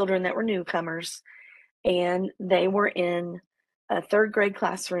children that were newcomers, and they were in a third grade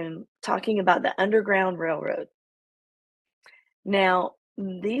classroom talking about the Underground Railroad. Now,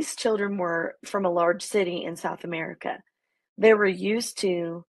 these children were from a large city in South America. They were used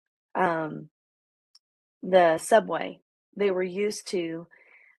to um, the subway. They were used to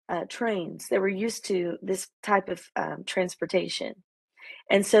trains. They were used to this type of transportation.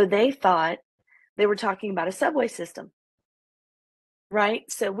 And so they thought they were talking about a subway system, right?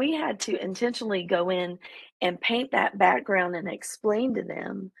 So we had to intentionally go in and paint that background and explain to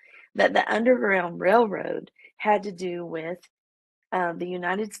them that the Underground Railroad had to do with the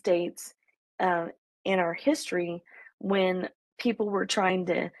United States uh, in our history when people were trying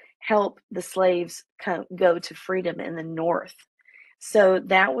to help the slaves go to freedom in the North. So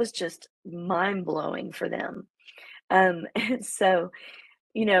that was just mind blowing for them. And so,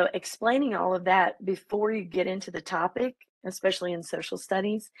 explaining all of that before you get into the topic, especially in social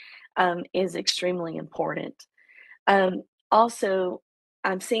studies, is extremely important. Um, Also,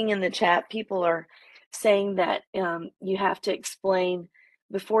 I'm seeing in the chat people are saying that you have to explain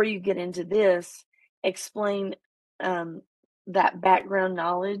before you get into this, explain um, that background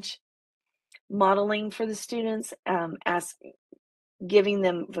knowledge modeling for the students, giving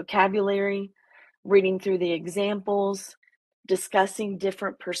them vocabulary, reading through the examples, discussing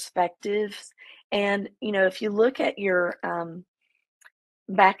different perspectives. And, if you look at your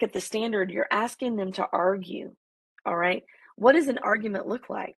back at the standard, you're asking them to argue. All right. What does an argument look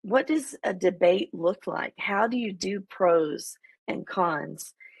like? What does a debate look like? How do you do pros and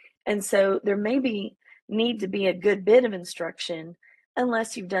cons? And so there may be need to be a good bit of instruction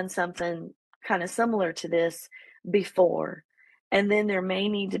unless you've done something kind of similar to this before. And then there may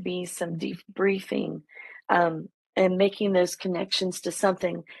need to be some debriefing and making those connections to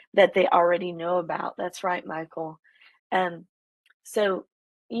something that they already know about. That's right, Michael. Um, so,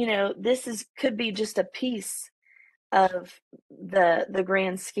 this is could be just a piece of the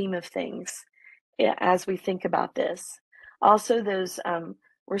grand scheme of things as we think about this. Also, those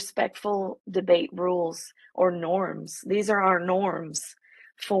respectful debate rules or norms. These are our norms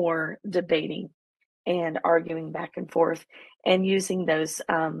for debating and arguing back and forth, and using those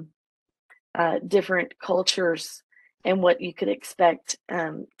different cultures and what you could expect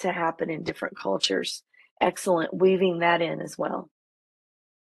to happen in different cultures. Excellent, weaving that in as well.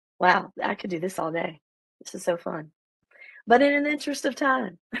 Wow, I could do this all day. This is so fun. But in an interest of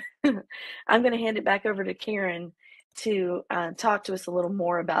time, I'm going to hand it back over to Karen to talk to us a little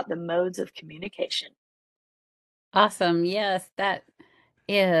more about the modes of communication. Awesome. Yes, that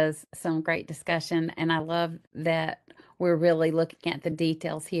is some great discussion. And I love that we're really looking at the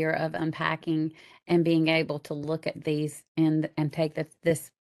details here of unpacking and being able to look at these and take this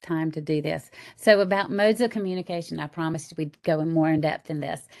time to do this. So about modes of communication, I promised we'd go in more in depth in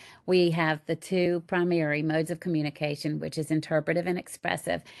this. We have the two primary modes of communication, which is interpretive and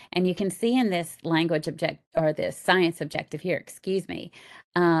expressive. And you can see in this language object or this science objective here, excuse me,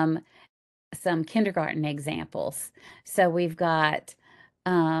 some kindergarten examples. So we've got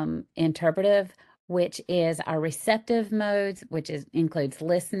interpretive, which is our receptive modes, which includes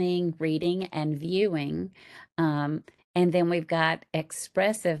listening, reading, and viewing. And then we've got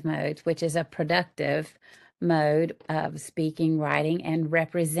expressive modes, which is a productive mode of speaking, writing, and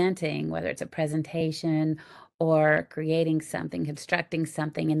representing, whether it's a presentation or creating something, constructing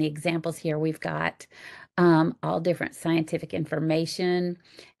something. In the examples here, we've got all different scientific information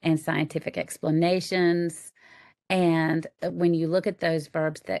and scientific explanations. And when you look at those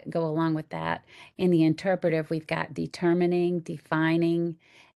verbs that go along with that, in the interpretive, we've got determining, defining,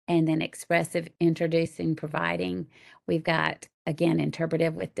 and then expressive, introducing, providing. We've got, again,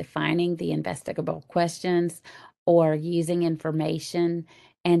 interpretive with defining the investigable questions or using information.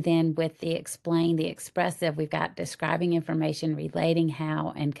 And then with the explain, the expressive, we've got describing information, relating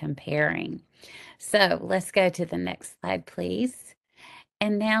how, and comparing. So let's go to the next slide, please.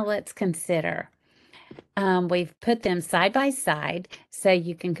 And now let's consider. We've put them side by side so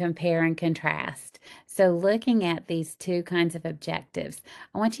you can compare and contrast. So looking at these two kinds of objectives,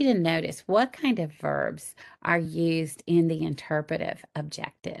 I want you to notice what kind of verbs are used in the interpretive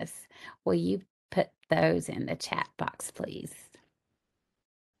objectives. Will you put those in the chat box, please?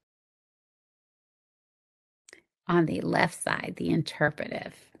 On the left side, the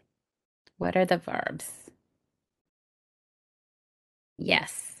interpretive. What are the verbs?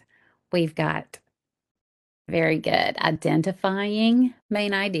 Yes, we've got very good. Identifying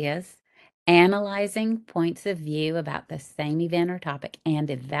main ideas, analyzing points of view about the same event or topic, and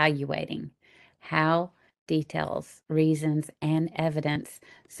evaluating how details, reasons, and evidence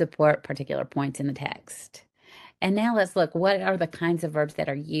support particular points in the text. And now let's look, what are the kinds of verbs that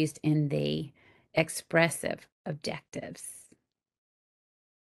are used in the expressive objectives?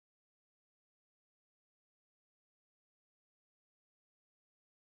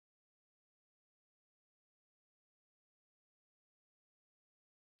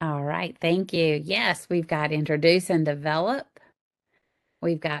 All right, thank you. Yes, we've got introduce and develop.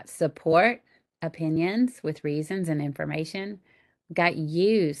 We've got support opinions with reasons and information. We've got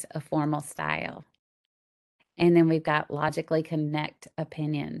use a formal style. And then we've got logically connect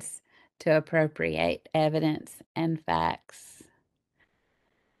opinions to appropriate evidence and facts.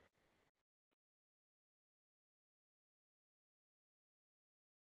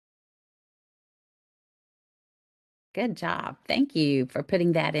 Good job. Thank you for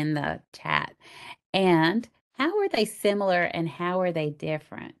putting that in the chat. And How are they similar and how are they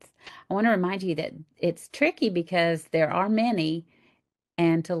different? I want to remind you that it's tricky because there are many,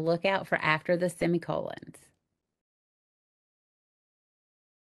 and to look out for after the semicolons.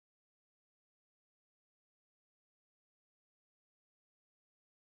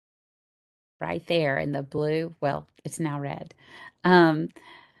 Right there in the blue. Well, it's now red. Um,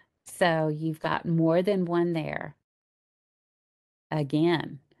 so you've got more than one there.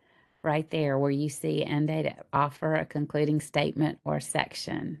 Again, right there where you see and they offer a concluding statement or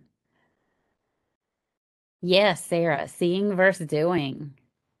section. Yes, Sarah, seeing versus doing,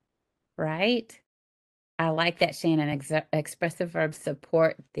 right? I like that, Shannon. Expressive verbs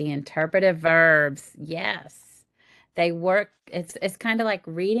support the interpretive verbs. Yes. They work. It's kind of like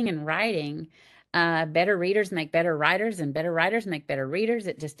reading and writing. Better readers make better writers, and better writers make better readers.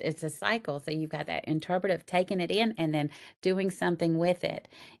 It's a cycle. So you've got that interpretive taking it in and then doing something with it.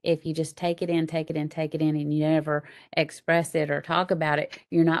 If you just take it in, take it in, take it in, and you never express it or talk about it,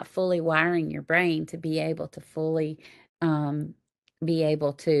 you're not fully wiring your brain to be able to fully um, be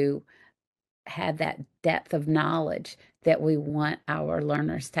able to have that depth of knowledge that we want our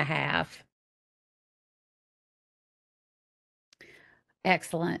learners to have.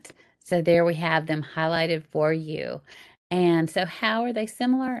 Excellent. So there we have them highlighted for you. And so how are they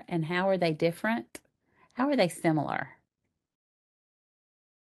similar and how are they different? How are they similar?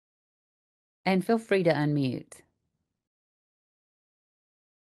 And feel free to unmute.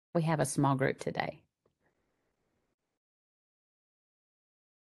 We have a small group today.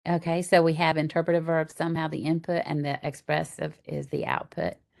 Okay, so we have interpretive verbs, somehow the input, and the expressive is the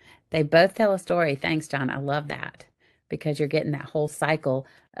output. They both tell a story. Thanks, John. I love that because you're getting that whole cycle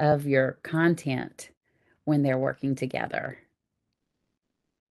of your content when they're working together.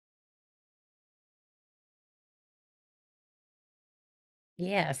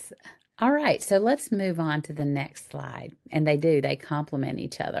 Yes. All right, so let's move on to the next slide. And they complement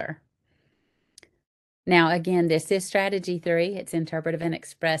each other. Now, again, this is strategy 3. It's interpretive and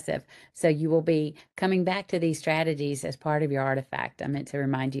expressive. So you will be coming back to these strategies as part of your artifact. I meant to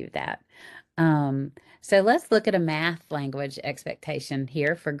remind you of that. So let's look at a math language expectation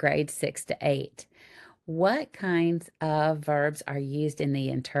here for grades 6 to 8. What kinds of verbs are used in the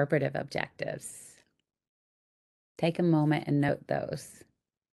interpretive objectives? Take a moment and note those.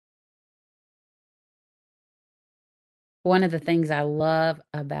 One of the things I love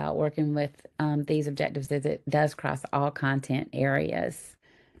about working with these objectives is it does cross all content areas.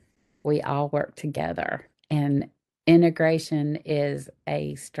 We all work together, and integration is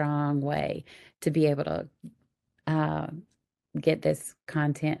a strong way to be able to uh, get this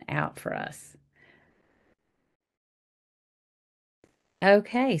content out for us.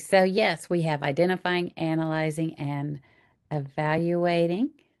 Okay, so yes, we have identifying, analyzing, and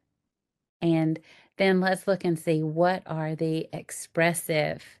evaluating. And then let's look and see what are the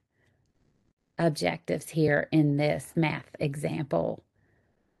expressive objectives here in this math example.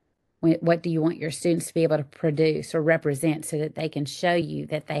 What do you want your students to be able to produce or represent so that they can show you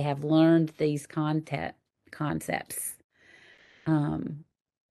that they have learned these concepts? Um,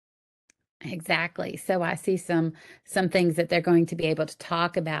 exactly. So I see some things that they're going to be able to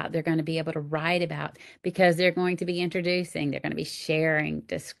talk about, they're going to be able to write about because they're going to be introducing, they're going to be sharing,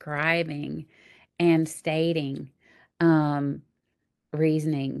 describing, and stating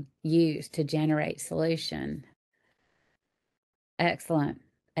reasoning used to generate solution. Excellent.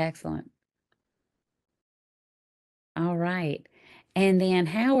 Excellent. All right. And then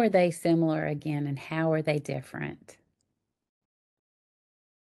how are they similar again and how are they different?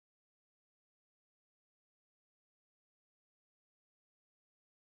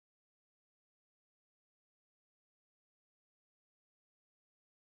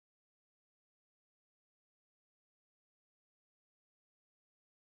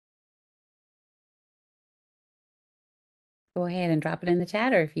 Go ahead and drop it in the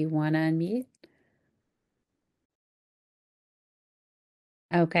chat or if you want to unmute.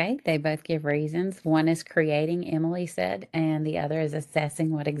 Okay, they both give reasons. One is creating, Emily said, and the other is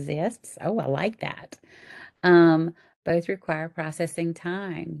assessing what exists. Oh, I like that. Um, Both require processing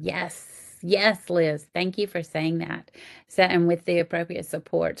time. Yes, yes, Liz. Thank you for saying that. So, and with the appropriate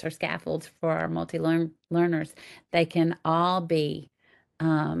supports or scaffolds for our multi-learners, they can all be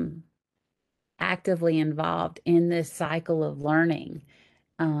actively involved in this cycle of learning.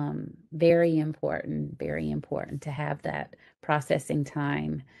 Very important to have that processing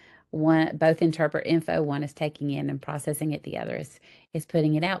time. One, both interpret info, one is taking in and processing it, the other is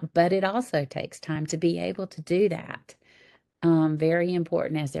putting it out. But it also takes time to be able to do that. Very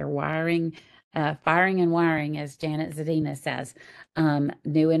important as they're firing and wiring, as Janet Zadina says.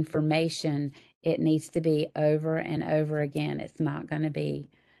 New information It needs to be over and over again. It's not going to be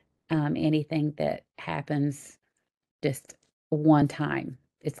anything that happens just one time.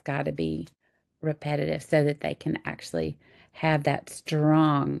 It's got to be repetitive so that they can actually have that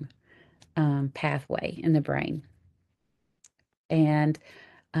strong pathway in the brain. And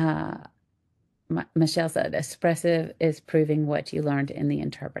uh, Michelle said, expressive is proving what you learned in the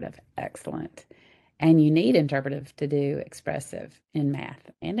interpretive. Excellent. And you need interpretive to do expressive in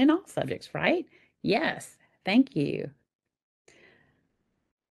math and in all subjects, right? Yes. Thank you.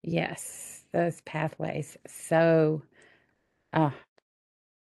 Yes, those pathways. So, uh,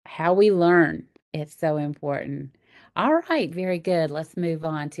 how we learn, it's so important. All right, very good. Let's move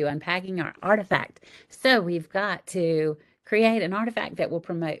on to unpacking our artifact. So, we've got to create an artifact that will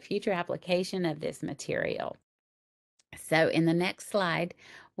promote future application of this material. So in the next slide,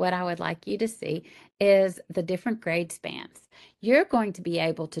 what I would like you to see is the different grade spans. You're going to be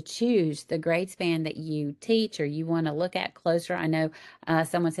able to choose the grade span that you teach or you want to look at closer. I know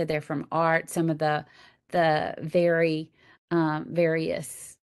someone said they're from art, some of the very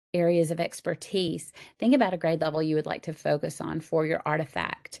various areas of expertise. Think about a grade level you would like to focus on for your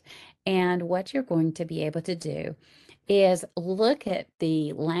artifact. And what you're going to be able to do is look at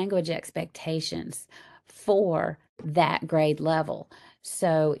the language expectations for that grade level.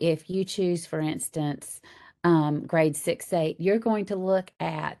 So if you choose, for instance, grade 6-8, you're going to look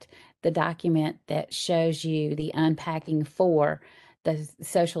at the document that shows you the unpacking for the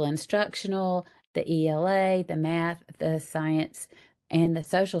social instructional, the ELA, the math, the science, and the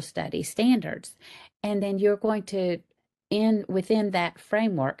social studies standards. And then you're going to, within that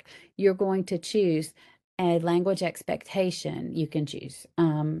framework, you're going to choose a language expectation. You can choose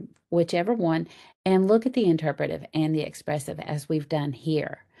whichever one and look at the interpretive and the expressive as we've done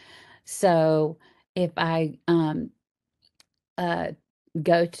here. So if I uh,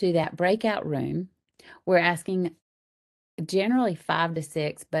 go to that breakout room, we're asking generally 5 to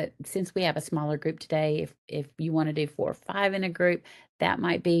 6, but since we have a smaller group today, if you want to do 4 or 5 in a group, that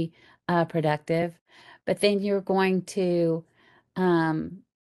might be productive. But then you're going to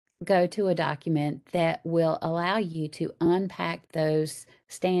go to a document that will allow you to unpack those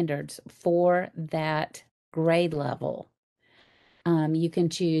standards for that grade level. You can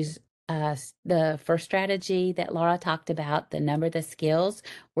choose the first strategy that Laura talked about, the number of the skills,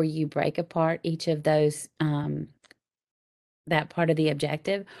 where you break apart each of those, that part of the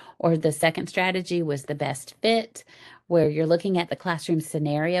objective, or the second strategy was the best fit, where you're looking at the classroom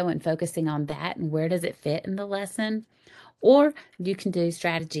scenario and focusing on that and where does it fit in the lesson. Or you can do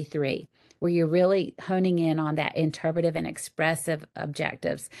strategy 3, where you're really honing in on that interpretive and expressive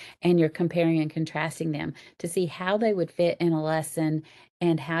objectives, and you're comparing and contrasting them to see how they would fit in a lesson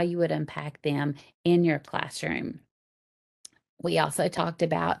and how you would unpack them in your classroom. We also talked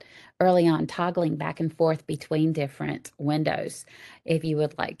about early on toggling back and forth between different windows. If you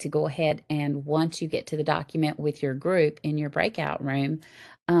would like to go ahead and once you get to the document with your group in your breakout room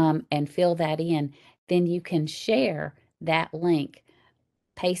and fill that in, then you can share that link,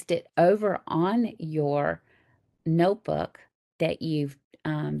 paste it over on your notebook that you've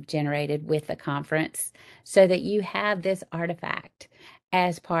generated with the conference so that you have this artifact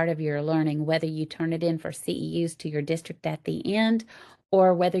as part of your learning, whether you turn it in for CEUs to your district at the end,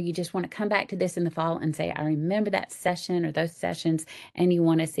 or whether you just want to come back to this in the fall and say, I remember that session or those sessions, and you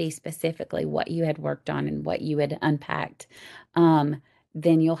want to see specifically what you had worked on and what you had unpacked.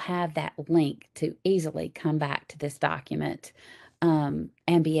 Then you'll have that link to easily come back to this document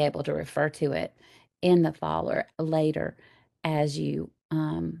and be able to refer to it in the fall or later as you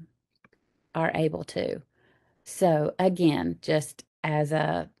are able to. So again, just as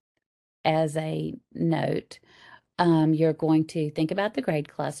a note, you're going to think about the grade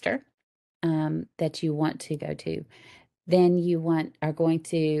cluster that you want to go to. Then are going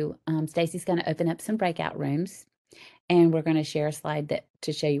to, Stacy's going to open up some breakout rooms, and we're going to share a slide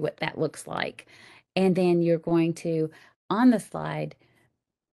to show you what that looks like. And then you're going to, on the slide,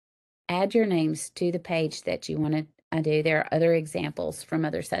 add your names to the page that you want to do. There are other examples from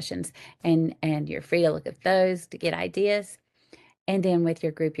other sessions, and you're free to look at those to get ideas. And then with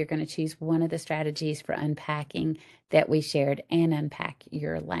your group, you're going to choose one of the strategies for unpacking that we shared and unpack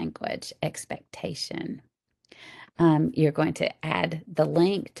your language expectation. You're going to add the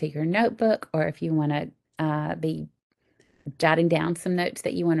link to your notebook, or if you want to be jotting down some notes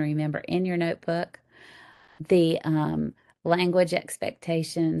that you want to remember in your notebook, the language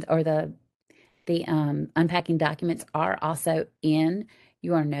expectations or the unpacking documents are also in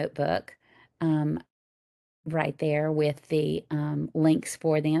your notebook right there with the links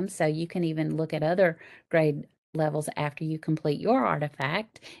for them. So you can even look at other grade levels after you complete your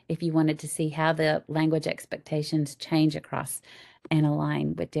artifact if you wanted to see how the language expectations change across and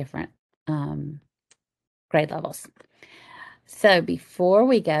align with different grade levels. So before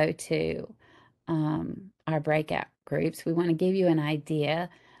we go to our breakout groups, we want to give you an idea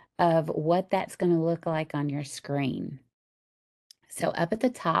of what that's going to look like on your screen. So up at the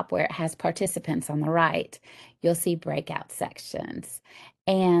top where it has participants on the right, you'll see breakout sections,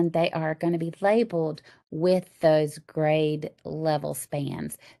 and they are going to be labeled with those grade level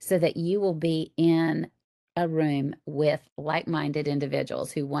spans so that you will be in a room with like-minded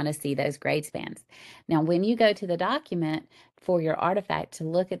individuals who want to see those grade spans. Now, when you go to the document for your artifact to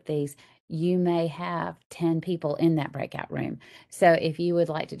look at these, you may have 10 people in that breakout room. So if you would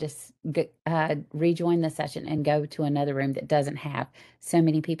like to just rejoin the session and go to another room that doesn't have so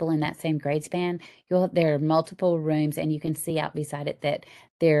many people in that same grade span, there are multiple rooms, and you can see out beside it that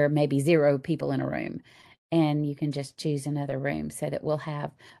there may be 0 people in a room. And you can just choose another room so that we'll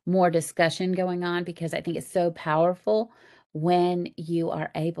have more discussion going on, because I think it's so powerful when you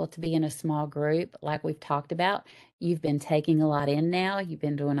are able to be in a small group like we've talked about. You've been taking a lot in now. You've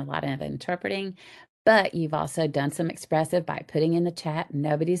been doing a lot of interpreting, but you've also done some expressive by putting in the chat.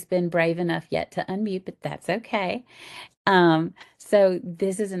 Nobody's been brave enough yet to unmute, but that's okay. So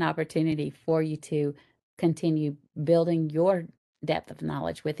this is an opportunity for you to continue building your depth of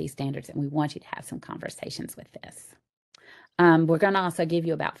knowledge with these standards, and we want you to have some conversations with this. We're going to also give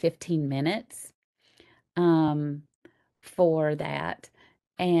you about 15 minutes for that,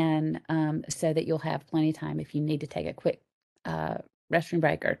 and so that you'll have plenty of time if you need to take a quick restroom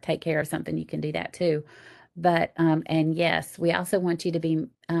break or take care of something, you can do that too. But and yes, we also want you to be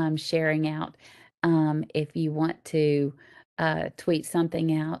sharing out if you want to tweet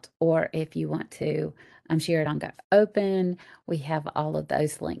something out, or if you want to share it on Go Open. We have all of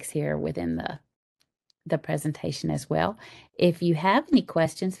those links here within the presentation as well. If you have any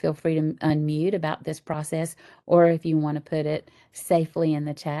questions, feel free to unmute about this process, or if you want to put it safely in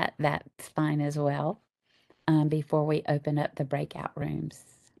the chat, that's fine as well, before we open up the breakout rooms.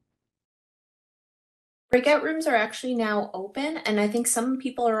 Breakout rooms are actually now open, and I think some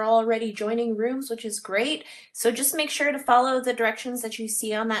people are already joining rooms, which is great. So just make sure to follow the directions that you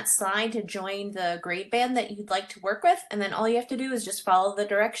see on that slide to join the grade band that you'd like to work with. And then all you have to do is just follow the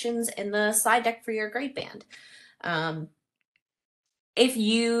directions in the slide deck for your grade band. If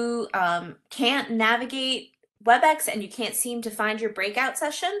you can't navigate WebEx and you can't seem to find your breakout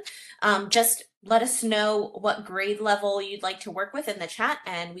session, just let us know what grade level you'd like to work with in the chat,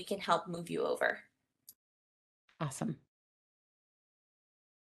 and we can help move you over. Awesome.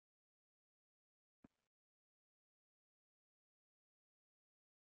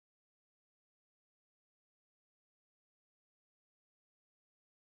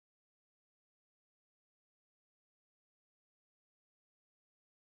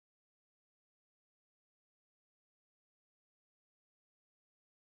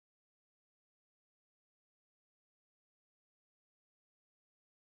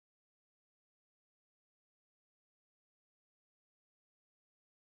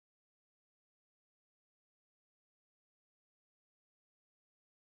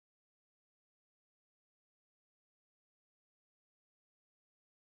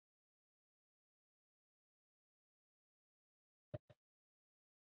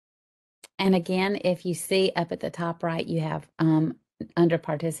 And again, if you see up at the top right, you have under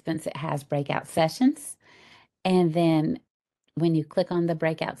participants, it has breakout sessions. And then when you click on the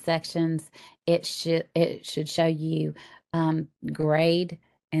breakout sections, it should show you grade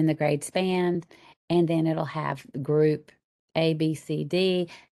and the grade span, and then it'll have group A, B, C, D,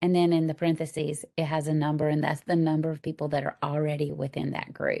 and then in the parentheses, it has a number, and that's the number of people that are already within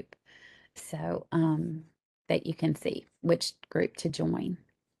that group. So that you can see which group to join.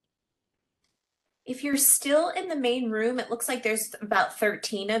 If you're still in the main room, it looks like there's about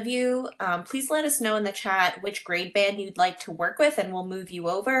 13 of you. Please let us know in the chat which grade band you'd like to work with, and we'll move you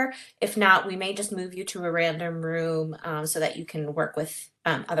over. If not, we may just move you to a random room so that you can work with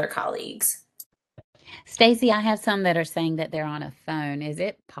other colleagues. Stacy, I have some that are saying that they're on a phone. Is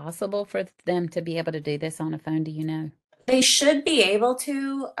it possible for them to be able to do this on a phone? Do you know? They should be able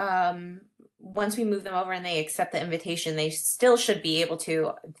to. Once we move them over and they accept the invitation, they still should be able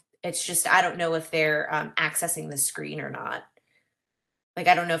to. It's just, I don't know if they're accessing the screen or not. Like,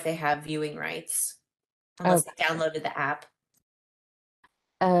 I don't know if they have viewing rights unless they downloaded the app.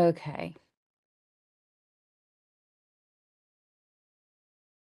 Okay.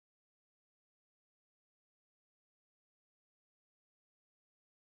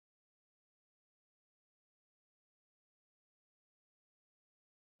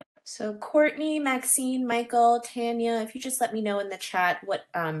 So Courtney, Maxine, Michael, Tanya, if you just let me know in the chat what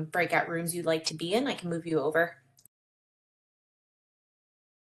breakout rooms you'd like to be in, I can move you over.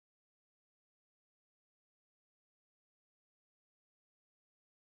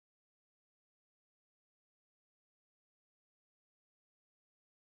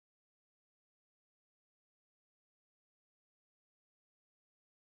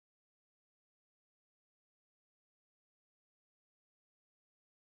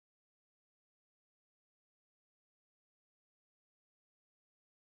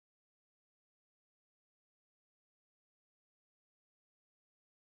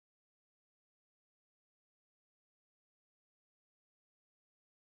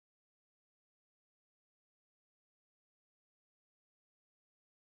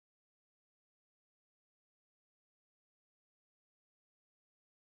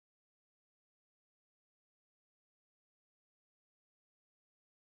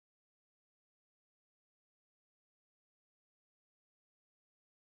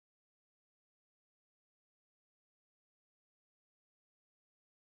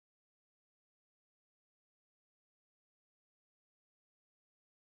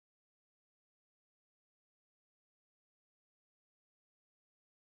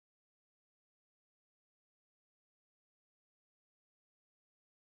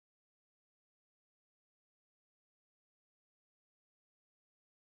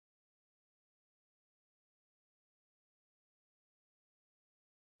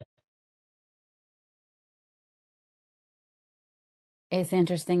 It's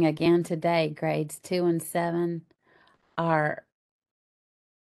interesting again today, grades 2 and 7 are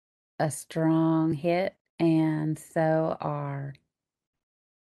a strong hit, and so are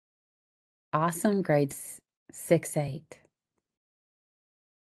awesome grades 6, 8.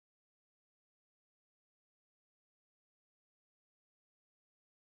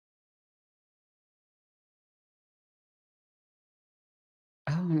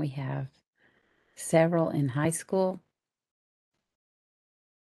 Oh, and we have several in high school.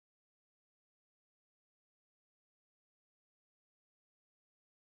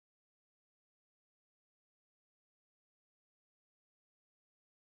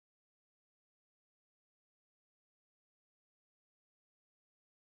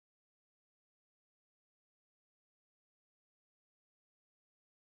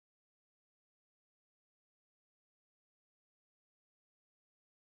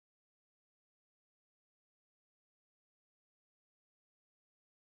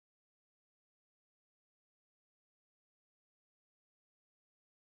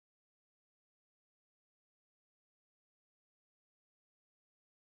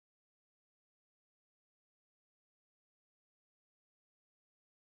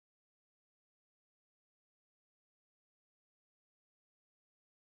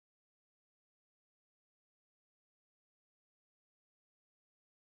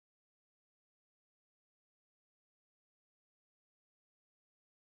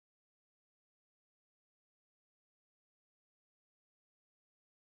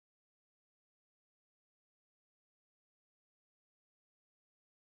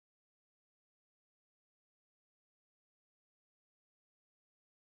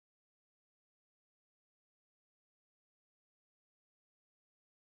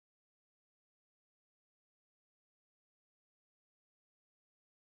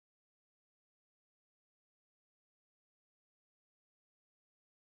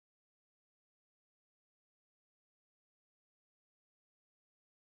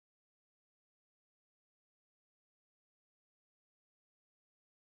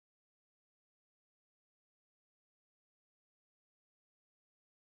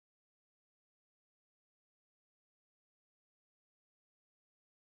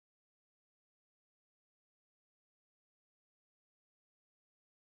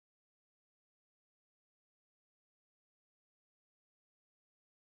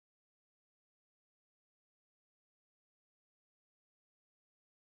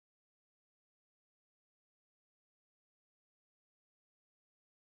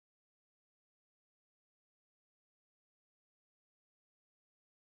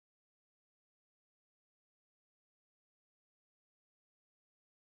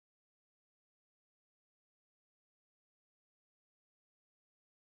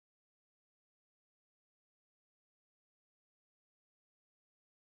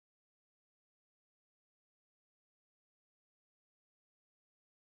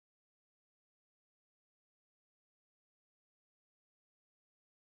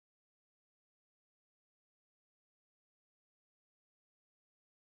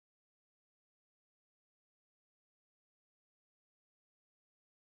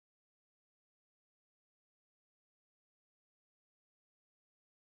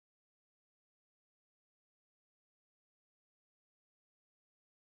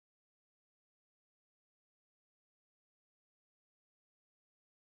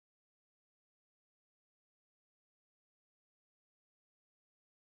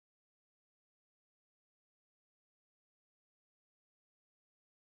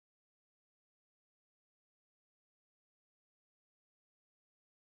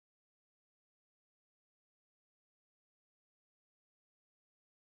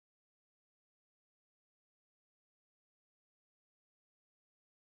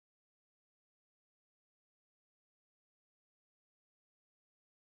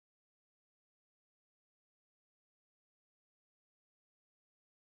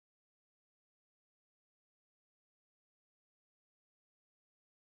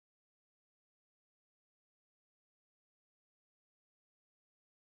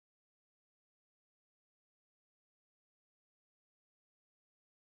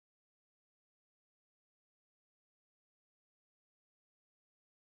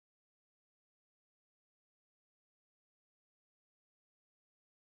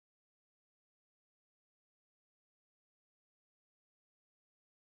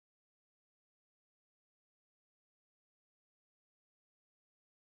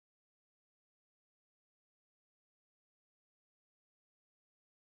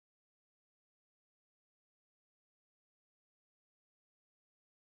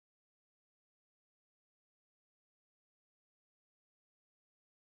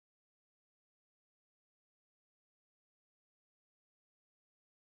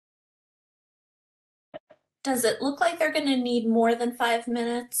 Does it look like they're going to need more than 5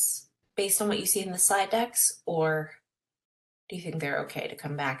 minutes based on what you see in the slide decks, or do you think they're okay to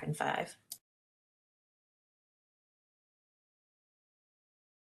come back in 5?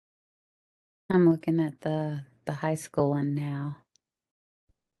 I'm looking at the high school one now.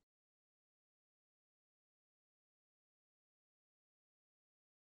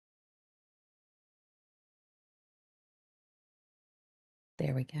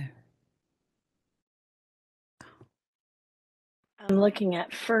 There we go. I'm looking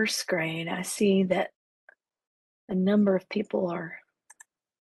at first grade. I see that a number of people are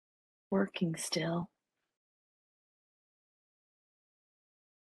working still.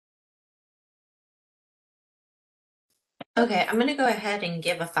 Okay, I'm going to go ahead and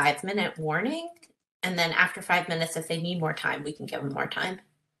give a 5-minute warning. And then after 5 minutes, if they need more time, we can give them more time.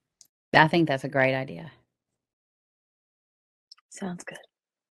 I think that's a great idea. Sounds good.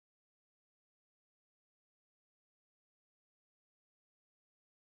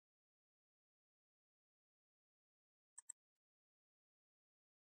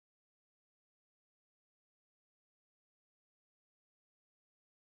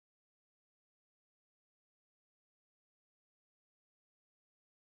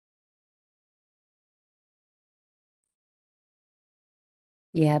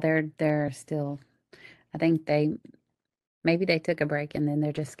 Yeah, they're still, I think maybe they took a break and then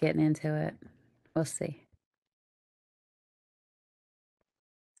they're just getting into it. We'll see.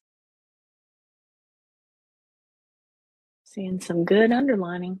 Seeing some good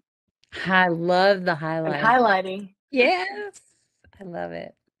underlining I love the and highlighting. highlighting. Yes, I love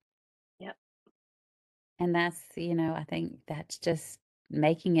it. Yep. And that's, I think that's just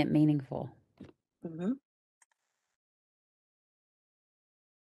making it meaningful. Mm-hmm.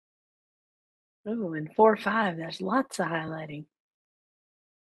 Oh, and 4-5, there's lots of highlighting.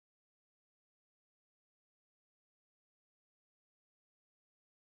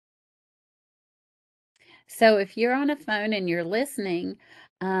 So if you're on a phone and you're listening,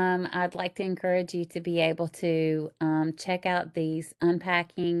 I'd like to encourage you to be able to check out these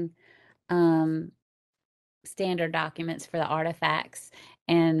unpacking um, standard documents for the artifacts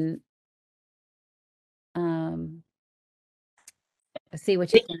and um, see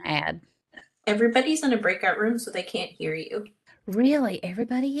what you can add. Everybody's in a breakout room, so they can't hear you. Really,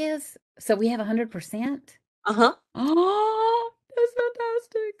 everybody is? So we have 100%? Uh-huh. Oh, that's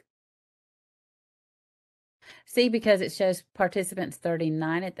fantastic. See, because it shows participants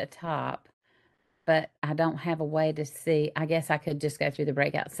 39 at the top, but I don't have a way to see. I guess I could just go through the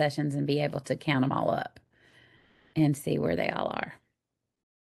breakout sessions and be able to count them all up and see where they all are.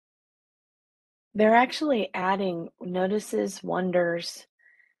 They're actually adding notices, wonders,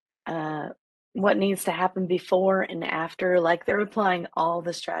 uh, what needs to happen before and after. Like they're applying all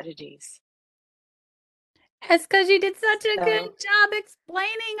the strategies. That's because you did such a good So, job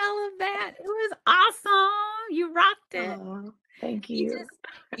explaining all of that. It was awesome. You rocked it. oh, thank You you. just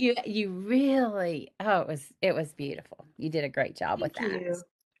you really it was beautiful. You did a great job with Thank that. you.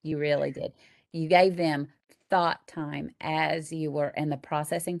 You really did. You gave them thought time as you were and the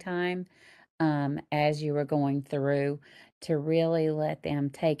processing time as you were going through to really let them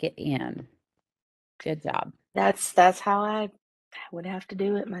take it in. Good job. That's how I would have to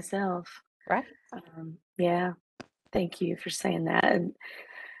do it myself. Right? Yeah, thank you for saying that. And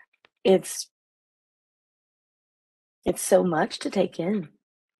it's it's so much to take in.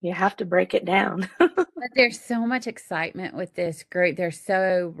 You have to break it down. But there's so much excitement with this group. They're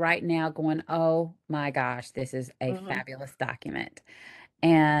so right now going, oh my gosh, this is a Mhm. fabulous document.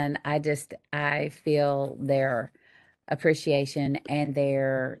 And I feel their appreciation and they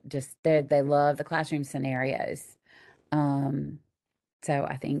love the classroom scenarios. Um, so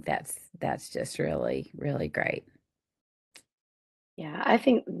I think that's just really, really great. Yeah, I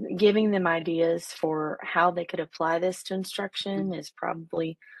think giving them ideas for how they could apply this to instruction is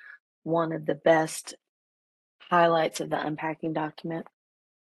probably one of the best highlights of the unpacking document.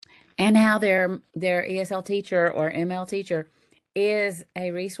 And how their ESL teacher or ML teacher is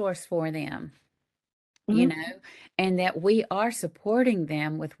a resource for them, Mhm. and that we are supporting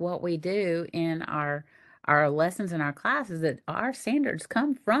them with what we do in our lessons and our classes, that our standards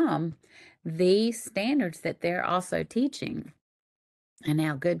come from these standards that they're also teaching, and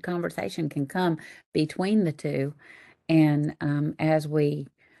how good conversation can come between the two, and as we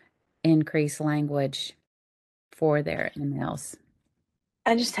increase language for their MLs.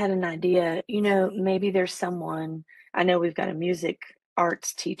 I just had an idea, maybe there's someone. I know we've got a music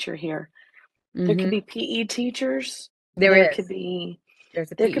arts teacher here. There could Hmm. be PE teachers. There There could is. be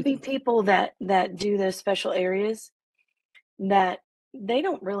There's a there PE could be teacher. people that do those special areas that they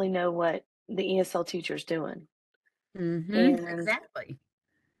don't really know what the ESL teacher's doing. Mm-hmm. And, Exactly.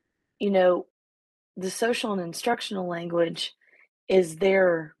 the social and instructional language is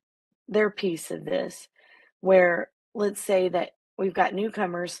their piece of this, where let's say that we've got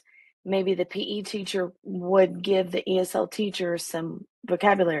newcomers, maybe the PE teacher would give the ESL teacher some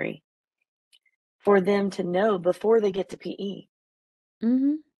vocabulary for them to know before they get to PE.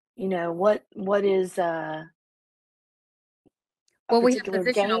 Mm-hmm. What is a Well, we have particular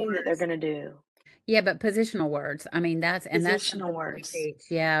positional game that they're words. going to do? Yeah, but positional words. I mean, that's Positional something that we words, teach.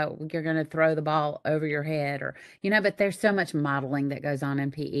 Yeah, you're going to throw the ball over your head, or but there's so much modeling that goes on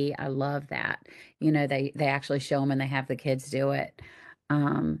in PE. I love that. They actually show them and they have the kids do it.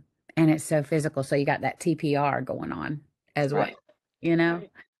 Um, and it's so physical. So you got that TPR going on as well, right? you know?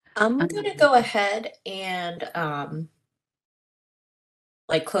 Right. I'm gonna Um, go ahead and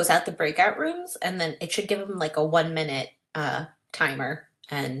like close out the breakout rooms, and then it should give them like a 1 minute timer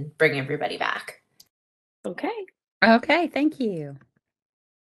and bring everybody back. Okay. okay, thank you.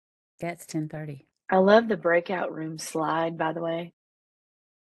 That's 10:30. I love the breakout room slide, by the way.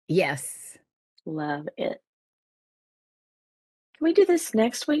 Yes. Love it. Can we do this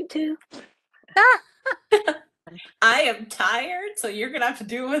next week too? I am tired, so you're gonna have to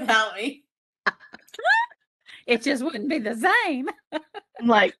do it without me. It just wouldn't be the same. I'm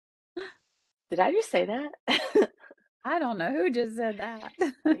like, did I just say that? I don't know who just said that.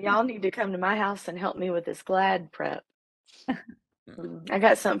 Y'all need to come to my house and help me with this glad prep. I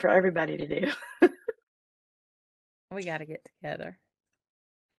got something for everybody to do. We got to get together.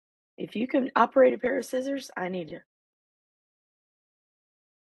 If you can operate a pair of scissors, I need you.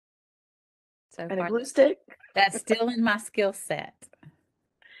 So And a far, glue stick. that's still in my skill set.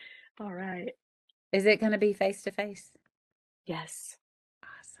 All right. Is it going to be face to face? Yes.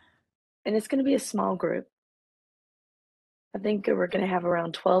 Awesome. And it's going to be a small group. I think we're going to have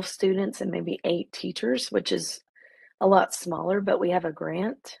around 12 students and maybe 8 teachers, which is a lot smaller, but we have a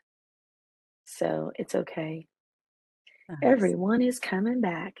grant. So it's okay. Nice. Everyone is coming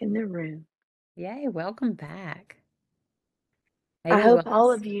back in the room. Yay, welcome back. I Maybe hope we'll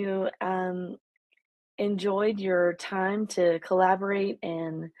all of you enjoyed your time to collaborate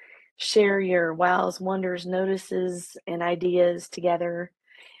and share your wows, wonders, notices, and ideas together.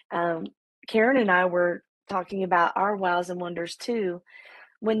 Karen and I were talking about our wows and wonders too.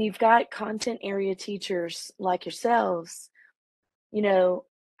 When you've got content area teachers like yourselves,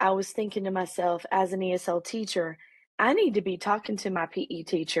 I was thinking to myself as an ESL teacher, I need to be talking to my PE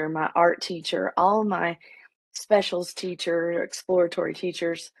teacher, my art teacher, all my specials teacher, exploratory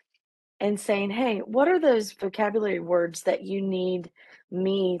teachers, and saying, hey, what are those vocabulary words that you need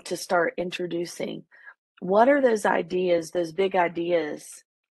me to start introducing? What are those ideas, those big ideas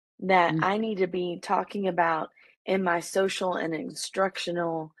that Mm. I need to be talking about in my social and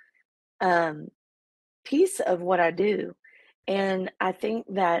instructional um, piece of what I do? And I think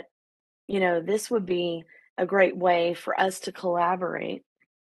that, this would be a great way for us to collaborate.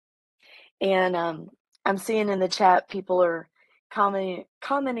 And I'm seeing in the chat people are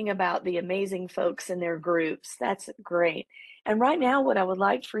commenting about the amazing folks in their groups. That's great. And right now, what I would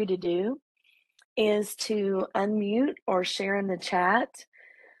like for you to do is to unmute or share in the chat.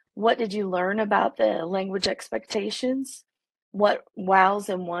 What did you learn about the language expectations? What wows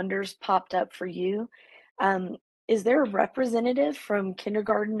and wonders popped up for you? Um, is there a representative from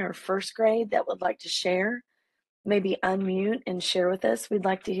kindergarten or first grade that would like to share? Maybe unmute and share with us. We'd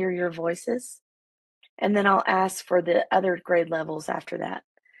like to hear your voices. And then I'll ask for the other grade levels after that.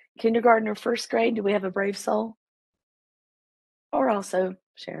 Kindergarten or first grade, do we have a brave soul? Or also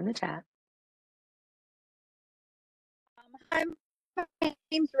share in the chat. Hi, my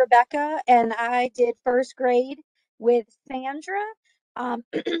name's Rebecca, and I did first grade with Sandra.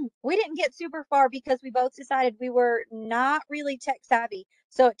 We didn't get super far because we both decided we were not really tech savvy.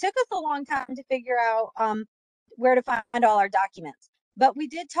 So it took us a long time to figure out where to find all our documents. But we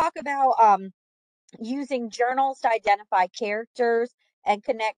did talk about using journals to identify characters and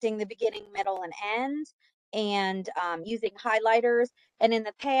connecting the beginning, middle, and end, and using highlighters. And in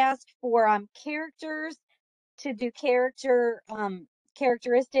the past, for characters, to do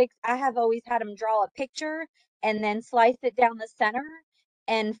characteristics, I have always had them draw a picture and then slice it down the center.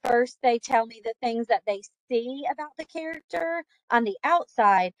 And first they tell me the things that they see about the character on the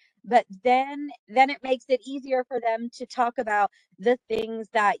outside, but then it makes it easier for them to talk about the things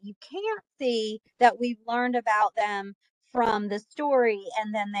that you can't see that we've learned about them from the story,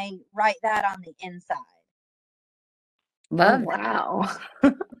 and then they write that on the inside. Oh, Love that. wow.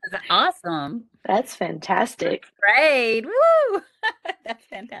 That's awesome. That's fantastic. Great. Woo! That's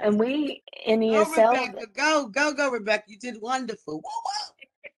And fantastic. we in Go, ESL, Rebecca. Go, Rebecca. You did wonderful. Woo,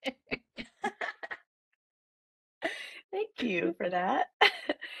 woo. Thank you for that.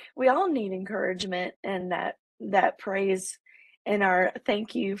 We all need encouragement and that praise and our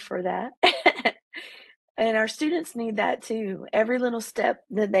thank you for that. And our students need that too. Every little step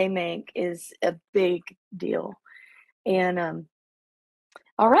that they make is a big deal. And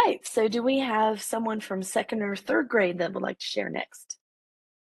all right, so do we have someone from second or third grade that would like to share next?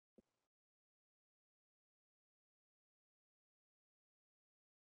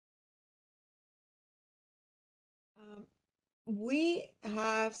 Um, we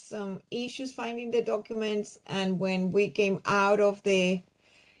have some issues finding the documents, and when we came out of the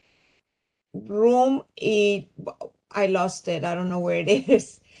room, I lost it. I don't know where it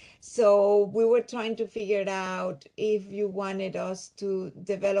is. So we were trying to figure it out if you wanted us to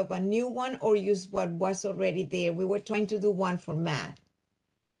develop a new one or use what was already there. We were trying to do one for math.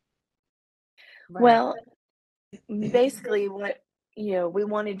 Well, basically what we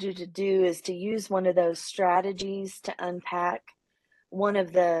wanted you to do is to use one of those strategies to unpack one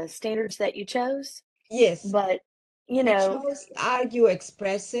of the standards that you chose. Yes, But, you we know, chose argue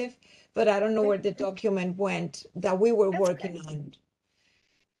expressive, but I don't know okay, where the document went that we were that's okay. working on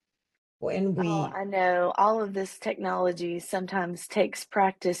when Oh, we, I know all of this technology sometimes takes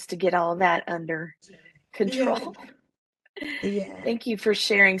practice to get all that under yeah, control. yeah. Thank you for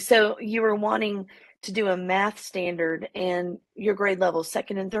sharing. So you were wanting to do a math standard and your grade level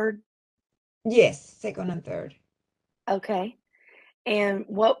second and third? Yes, second and third. Okay. And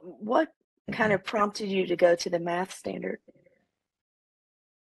what kind of prompted you to go to the math standard?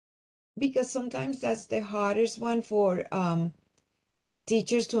 Because sometimes that's the hardest one for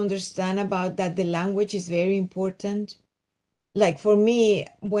teachers to understand about that the language is very important. Like for me,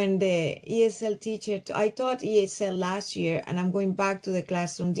 when the ESL teacher, I taught ESL last year and I'm going back to the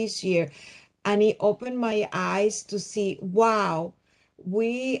classroom this year, and it opened my eyes to see, wow,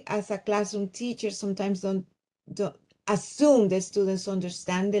 we as a classroom teacher sometimes don't assume the students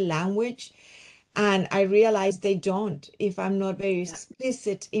understand the language. And I realize they don't if I'm not very Yeah.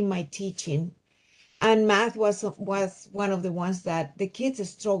 explicit in my teaching. And math was one of the ones that the kids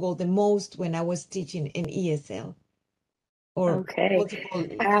struggled the most when I was teaching in ESL or Okay. multiple.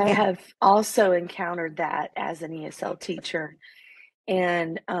 I Yeah. have also encountered that as an ESL teacher.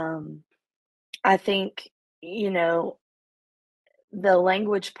 And I think, you know, the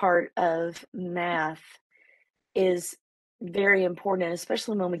language part of math is very important,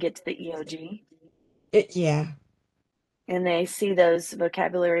 especially when we get to the EOG Yeah. and they see those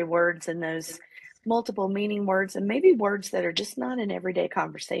vocabulary words and those multiple meaning words and maybe words that are just not in everyday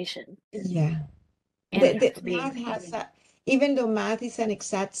conversation Yeah. and have The to math be, has a, even though math is an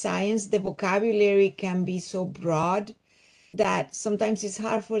exact science, the vocabulary can be so broad that sometimes it's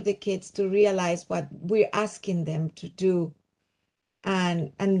hard for the kids to realize what we're asking them to do.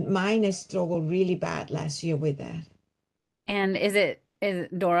 And mine struggled really bad last year with that. And is it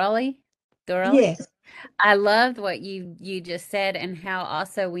Doralee? Doralee? Yes. I loved what you just said and how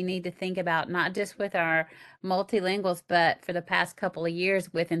also we need to think about not just with our multilinguals, but for the past couple of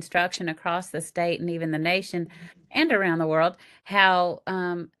years with instruction across the state and even the nation and around the world, how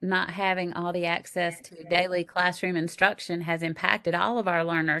not having all the access to daily classroom instruction has impacted all of our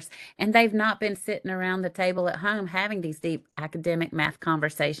learners, and they've not been sitting around the table at home having these deep academic math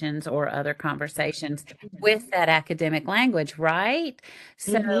conversations or other conversations with that academic language, right?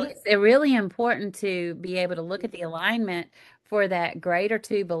 So hmm it's really important to be able to look at the alignment for that grade or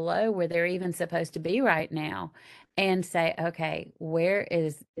two below where they're even supposed to be right now and say, okay, where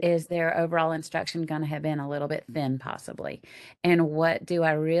is their overall instruction going to have been a little bit thin possibly? And what do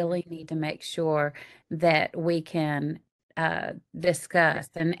I really need to make sure that we can discuss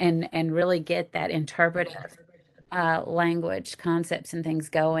and really get that interpretive language concepts and things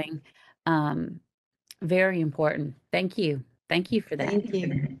going. Um, Very important. Thank you. Thank you for that. Thank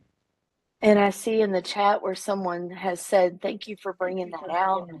you. and I see in the chat where someone has said, thank you for bringing that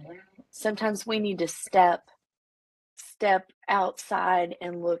out. Sometimes we need to step outside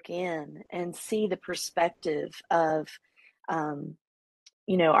and look in and see the perspective of um,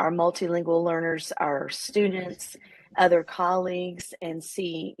 our multilingual learners, our students, other colleagues, and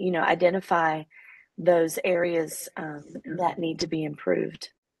see, identify those areas that need to be improved.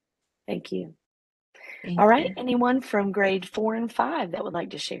 Thank you. All Thank right, you. anyone from grade 4 and 5 that would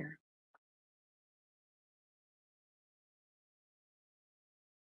like to share?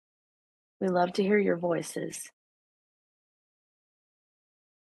 We love to hear your voices.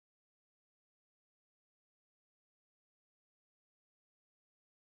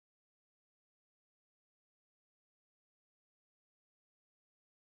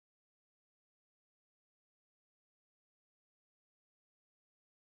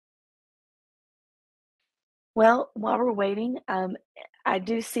 Well, while we're waiting, I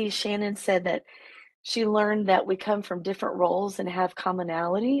do see Shannon said that she learned that we come from different roles and have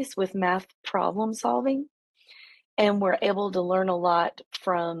commonalities with math problem solving, and we're able to learn a lot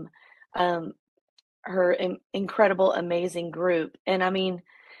from um, her incredible, amazing group. And I mean,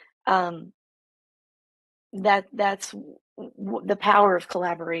 um, that's the power of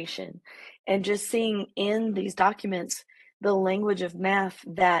collaboration, and just seeing in these documents the language of math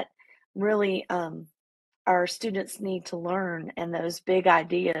that really our students need to learn, and those big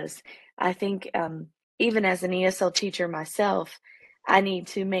ideas. I think even as an ESL teacher myself, I need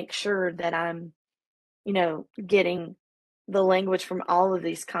to make sure that I'm, getting the language from all of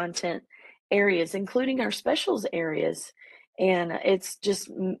these content areas, including our specials areas. And it's just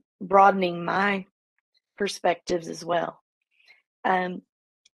broadening my perspectives as well. Um,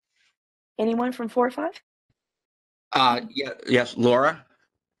 anyone from 4 or 5? Yeah, yes, Laura.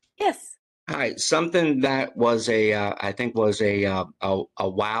 Yes. Hi. Something that was I think was a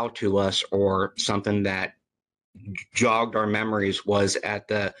wow to us, or something that jogged our memories, was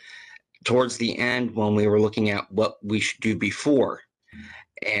towards the end when we were looking at what we should do before,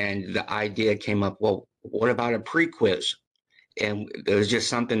 and the idea came up. Well, what about a pre-quiz? And it was just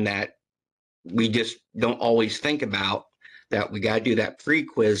something that we just don't always think about. That we got to do that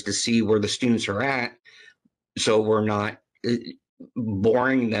pre-quiz to see where the students are at, so we're not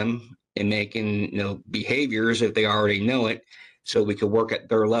boring them and making behaviors if they already know it, so we could work at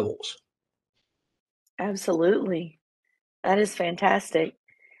their levels. Absolutely. That is fantastic.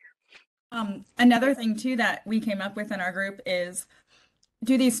 Another thing too that we came up with in our group is,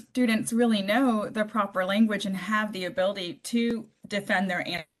 do these students really know the proper language and have the ability to defend their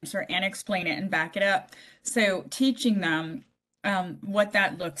answer and explain it and back it up? So teaching them what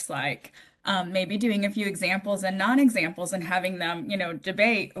that looks like, maybe doing a few examples and non-examples, and having them,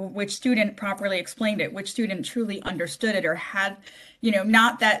 debate which student properly explained it, which student truly understood it, or had,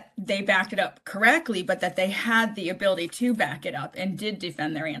 not that they backed it up correctly, but that they had the ability to back it up and did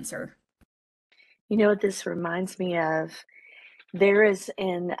defend their answer. You know what this reminds me of? There is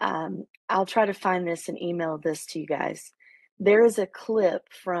I'll try to find this and email this to you guys. There is a clip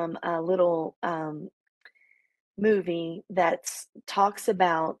from a little movie that talks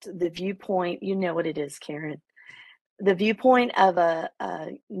about the viewpoint. You know what it is, Karen. The viewpoint of a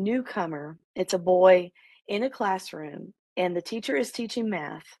newcomer. It's a boy in a classroom, and the teacher is teaching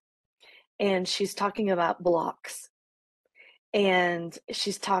math, and she's talking about blocks. And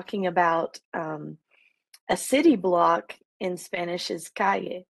she's talking about a city block in Spanish is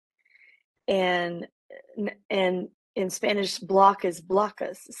calle, and and in Spanish, block is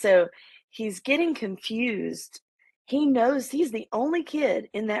blocas. So he's getting confused. He knows he's the only kid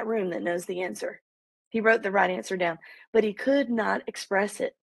in that room that knows the answer. He wrote the right answer down, but he could not express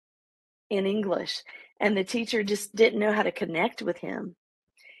it in English. And the teacher just didn't know how to connect with him.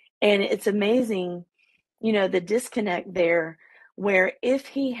 And it's amazing, the disconnect there, where if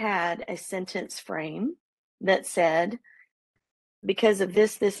he had a sentence frame that said, because of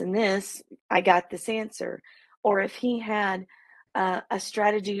this, this, and this, I got this answer. Or if he had a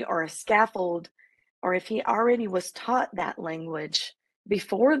strategy or a scaffold, or if he already was taught that language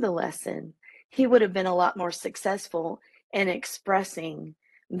before the lesson, he would have been a lot more successful in expressing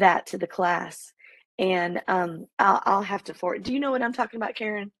that to the class. And I'll have to forward. Do you know what I'm talking about,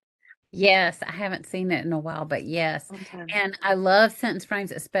 Karen? Yes, I haven't seen it in a while, but yes. Long time. And I love sentence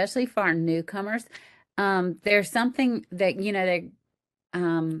frames, especially for our newcomers. There's something that,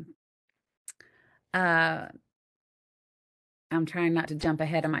 um, uh, I'm trying not to jump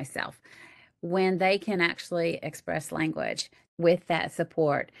ahead of myself, when they can actually express language with that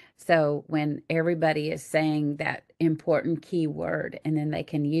support. So when everybody is saying that important key word, and then they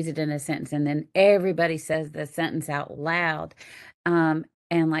can use it in a sentence, and then everybody says the sentence out loud. And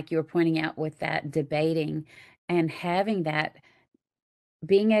like you were pointing out with that debating and having that,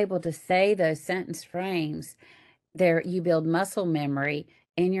 being able to say those sentence frames, there you build muscle memory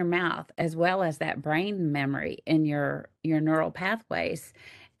in your mouth, as well as that brain memory in your neural pathways.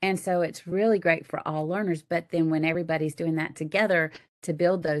 And so it's really great for all learners. But then when everybody's doing that together to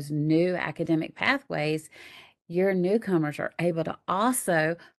build those new academic pathways, your newcomers are able to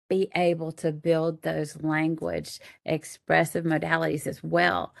also be able to build those language expressive modalities as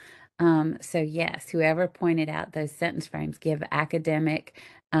well. So yes, whoever pointed out those sentence frames give academic,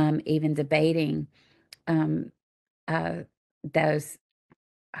 even debating, um, uh, those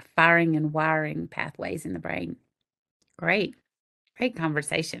firing and wiring pathways in the brain. Great, great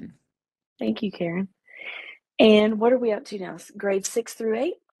conversation. Thank you, Karen. And what are we up to now? Grades 6 through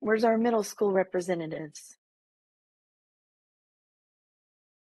 8? Where's our middle school representatives?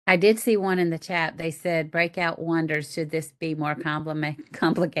 I did see one in the chat. They said, breakout wonders, should this be more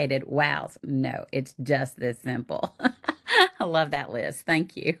complicated? Wow. No, it's just this simple. I love that list.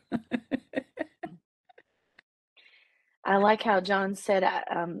 Thank you. I like how John said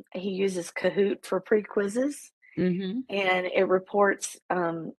he uses Kahoot for pre-quizzes Mm-hmm. and it reports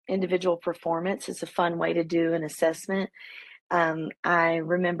individual performance. It's a fun way to do an assessment. I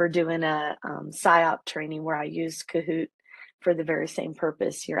remember doing a PSYOP training where I used Kahoot for the very same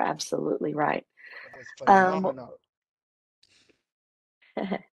purpose. You're absolutely right. That was Um, phenomenal.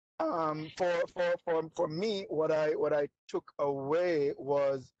 For me, what I took away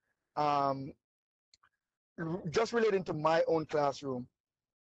was um, just relating to my own classroom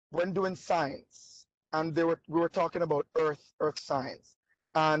when doing science, and we were talking about earth science,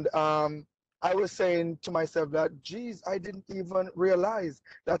 and I was saying to myself that, geez, I didn't even realize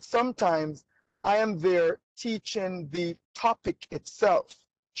that sometimes I am there teaching the topic itself,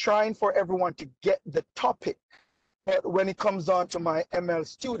 trying for everyone to get the topic. But when it comes on to my ML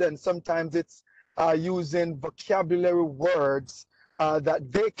students, sometimes it's using vocabulary words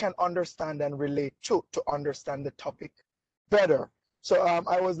that they can understand and relate to understand the topic better. So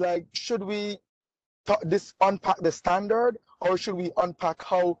I was like, should we unpack the standard, or should we unpack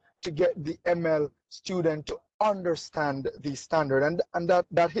how to get the ML student to understand the standard? And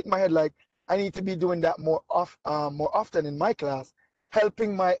that hit my head, like I need to be doing that more often in my class,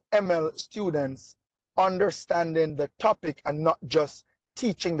 helping my ML students understanding the topic and not just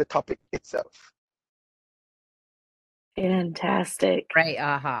teaching the topic itself. Fantastic. Right.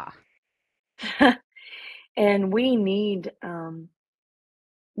 Aha. And we need all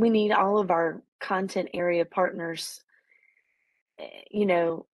of our content area partners, you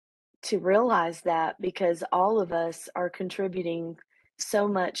know, to realize that because all of us are contributing so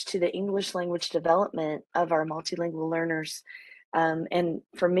much to the English language development of our multilingual learners. And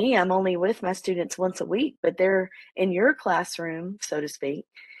for me, I'm only with my students once a week, but they're in your classroom, so to speak,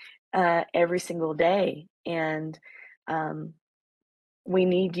 every single day. And we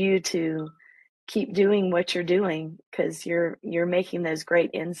need you to keep doing what you're doing because you're making those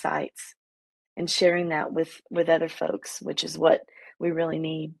great insights and sharing that with other folks, which is what we really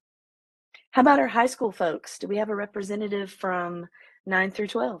need. How about our high school folks? Do we have a representative from 9 through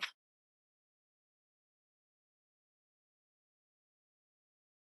 12?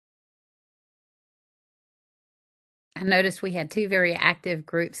 I noticed we had two very active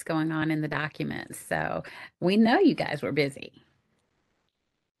groups going on in the documents. So we know you guys were busy.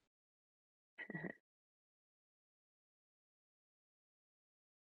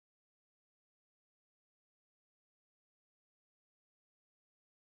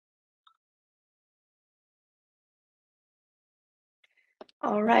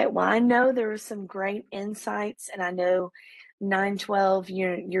 All right. Well, I know there were some great insights, and I know 912,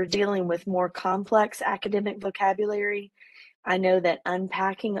 you're dealing with more complex academic vocabulary. I know that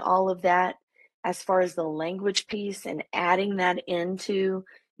unpacking all of that as far as the language piece and adding that into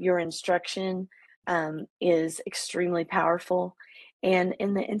your instruction is extremely powerful. And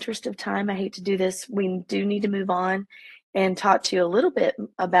in the interest of time, I hate to do this, we do need to move on and talk to you a little bit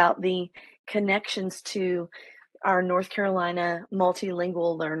about the connections to our North Carolina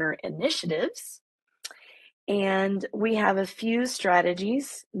multilingual learner initiatives. And we have a few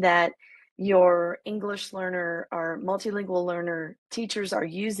strategies that your English learner or multilingual learner teachers are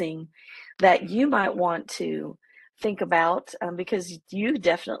using that you might want to think about because you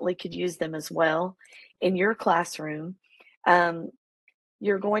definitely could use them as well in your classroom.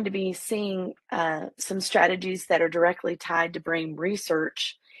 You're going to be seeing some strategies that are directly tied to brain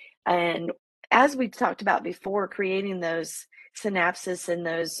research. And as we talked about before, creating those synapses and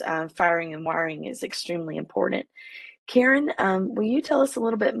those firing and wiring is extremely important. Karen, will you tell us a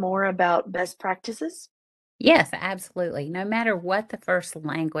little bit more about best practices? Yes, absolutely. No matter what the first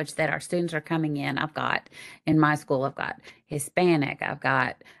language that our students are coming I've got in my school, I've got Hispanic, I've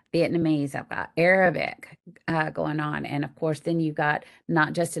got Vietnamese, I've got Arabic going on. And of course, then you've got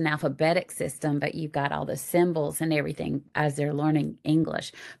not just an alphabetic system, but you've got all the symbols and everything as they're learning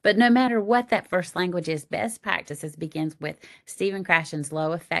English. But no matter what that first language is, best practices begins with Stephen Krashen's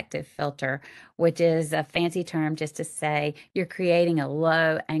low affective filter, which is a fancy term just to say you're creating a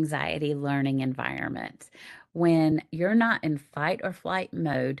low anxiety learning environment. When you're not in fight or flight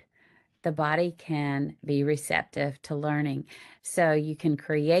mode, the body can be receptive to learning. So you can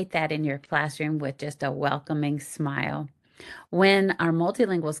create that in your classroom with just a welcoming smile. When our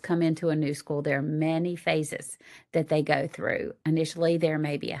multilinguals come into a new school, there are many phases that they go through. Initially, there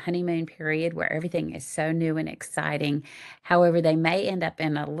may be a honeymoon period where everything is so new and exciting. However, they may end up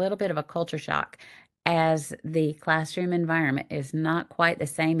in a little bit of a culture shock as the classroom environment is not quite the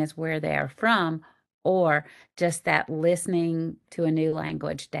same as where they are from, or just that listening to a new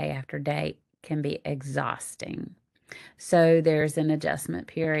language day after day can be exhausting. So there's an adjustment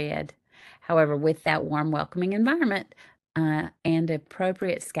period. However, with that warm, welcoming environment and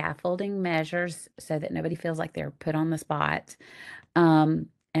appropriate scaffolding measures so that nobody feels like they're put on the spot, and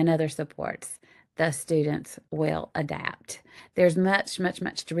other supports, the students will adapt. There's much, much,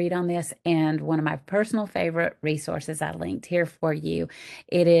 much to read on this, and one of my personal favorite resources I linked here for you.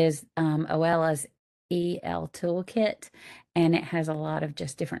 It is OELA's EL Toolkit, and it has a lot of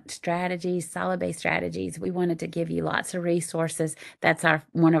just different strategies, solid-based strategies. We wanted to give you lots of resources. That's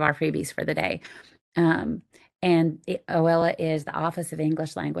one of our freebies for the day. OELA is the Office of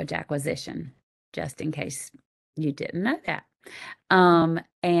English Language Acquisition, just in case you didn't know that.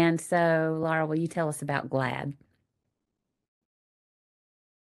 And so, Laura, will you tell us about GLAD?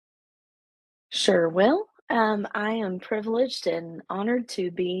 Sure will. I am privileged and honored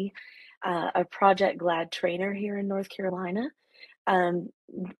to be a Project GLAD trainer here in North Carolina. Um,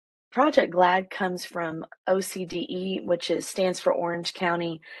 Project GLAD comes from OCDE, which stands for Orange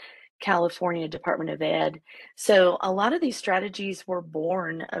County, California Department of Ed. So a lot of these strategies were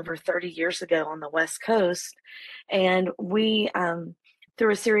born over 30 years ago on the West Coast. And we,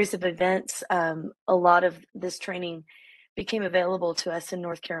 through a series of events, a lot of this training became available to us in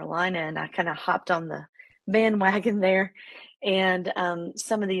North Carolina, and I kind of hopped on the bandwagon there. And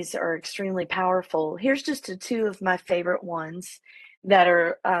some of these are extremely powerful. Here's just two of my favorite ones that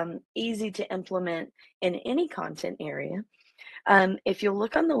are easy to implement in any content area. If you'll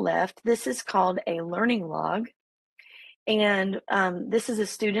look on the left, this is called a learning log. And this is a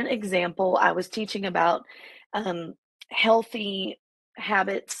student example. I was teaching about healthy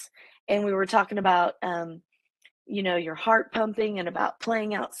habits, and we were talking about your heart pumping and about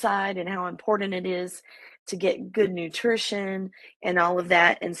playing outside and how important it is to get good nutrition and all of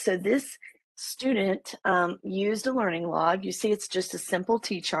that. And so this student used a learning log. You see, it's just a simple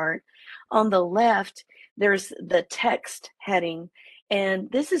T-chart. On the left, there's the text heading,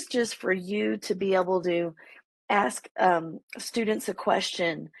 and this is just for you to be able to ask students a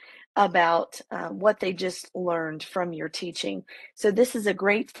question about what they just learned from your teaching. So this is a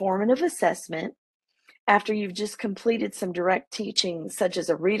great formative assessment after you've just completed some direct teaching, such as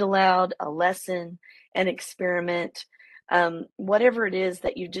a read aloud, a lesson, an experiment, whatever it is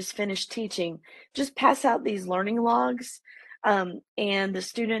that you just finished teaching. Just pass out these learning logs, and the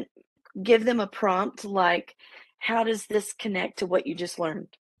student, give them a prompt like, how does this connect to what you just learned?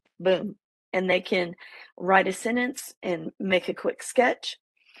 Boom. And they can write a sentence and make a quick sketch.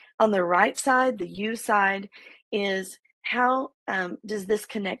 On the right side, the U side, is how does this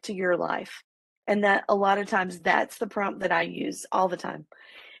connect to your life? And that a lot of times that's the prompt that I use all the time.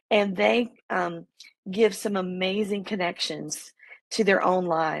 And they give some amazing connections to their own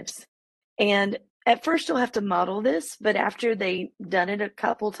lives. And at first you'll have to model this, but after they've done it a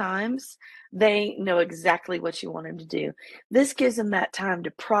couple times, they know exactly what you want them to do. This gives them that time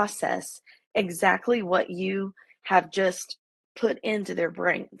to process exactly what you have just put into their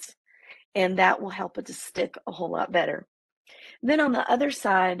brains. And that will help it to stick a whole lot better. Then on the other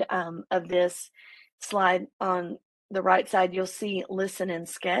side of this slide, on the right side, you'll see listen and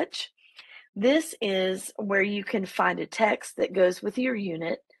sketch. This is where you can find a text that goes with your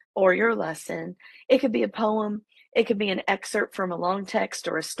unit or your lesson. It could be a poem, it could be an excerpt from a long text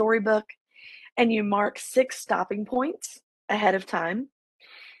or a storybook, and you mark 6 stopping points ahead of time.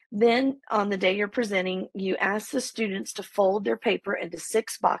 Then on the day you're presenting, you ask the students to fold their paper into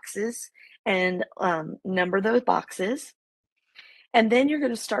 6 boxes and number those boxes. And then you're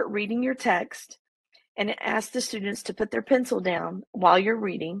going to start reading your text and ask the students to put their pencil down while you're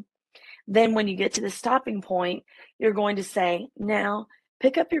reading. Then when you get to the stopping point, you're going to say, now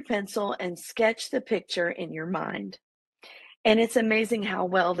pick up your pencil and sketch the picture in your mind. And it's amazing how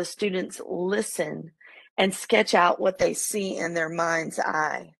well the students listen and sketch out what they see in their mind's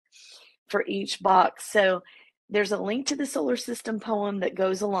eye for each box. So there's a link to the solar system poem that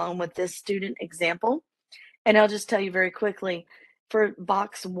goes along with this student example. And I'll just tell you very quickly, for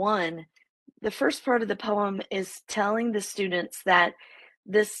box 1, the first part of the poem is telling the students that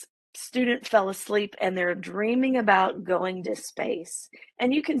this student fell asleep and they're dreaming about going to space.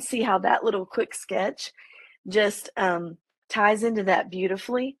 And you can see how that little quick sketch just ties into that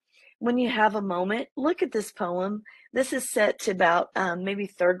beautifully. When you have a moment, look at this poem. This is set to about maybe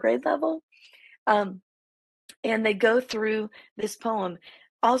 3rd grade level. And they go through this poem.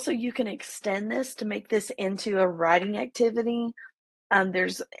 Also, you can extend this to make this into a writing activity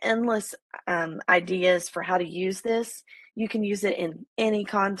There's endless ideas for how to use this. You can use it in any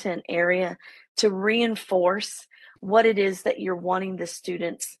content area to reinforce what it is that you're wanting the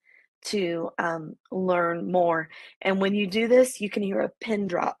students to learn more. And when you do this, you can hear a pin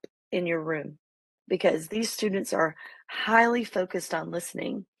drop in your room because these students are highly focused on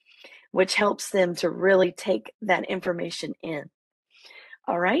listening, which helps them to really take that information in.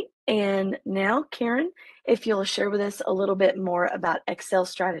 All right, and now, Karen, if you'll share with us a little bit more about Excel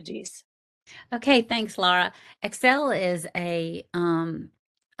strategies. Okay, thanks, Laura. Excel is a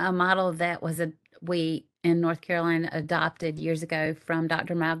model that we in North Carolina adopted years ago from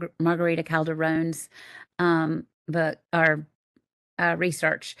Dr. Margarita Calderon's book or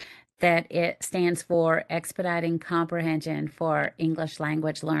research, that it stands for Expediting Comprehension for English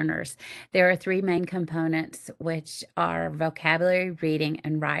Language Learners. There are three main components, which are vocabulary, reading,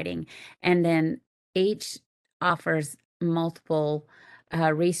 and writing. And then each offers multiple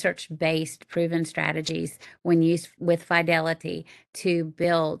research-based proven strategies when used with fidelity to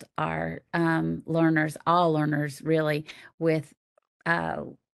build our learners, all learners really, with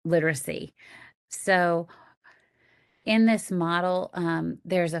literacy. So in this model,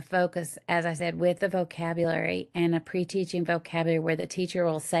 there's a focus, as I said, with the vocabulary and a pre-teaching vocabulary where the teacher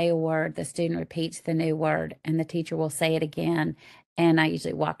will say a word, the student repeats the new word, and the teacher will say it again. And I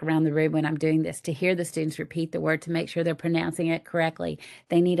usually walk around the room when I'm doing this to hear the students repeat the word to make sure they're pronouncing it correctly.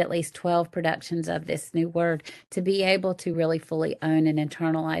 They need at least 12 productions of this new word to be able to really fully own and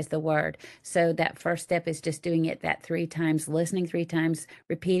internalize the word. So that first step is just doing it that 3 times, listening 3 times,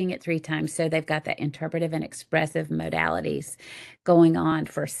 repeating it 3 times. So they've got that interpretive and expressive modalities going on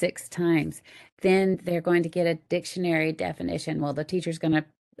for 6 times. Then they're going to get a dictionary definition. Well, the teacher's going to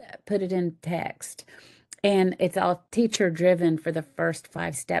put it in text. And it's all teacher driven for the first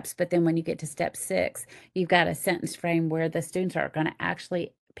 5 steps. But then when you get to step 6, you've got a sentence frame where the students are going to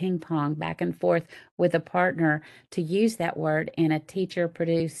actually ping pong back and forth with a partner to use that word in a teacher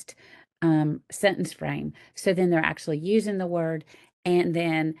produced sentence frame. So then they're actually using the word, and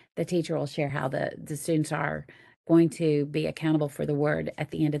then the teacher will share how the students are going to be accountable for the word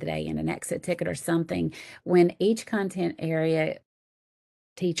at the end of the day in an exit ticket or something. When each content area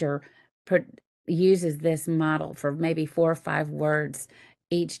teacher uses this model for maybe 4 or 5 words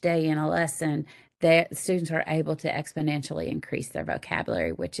each day in a lesson, the students are able to exponentially increase their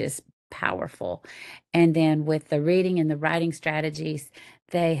vocabulary, which is powerful. And then with the reading and the writing strategies,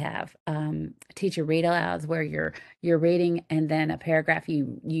 they have teacher read alouds where you're reading and then a paragraph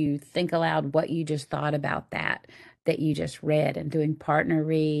you think aloud what you just thought about that you just read, and doing partner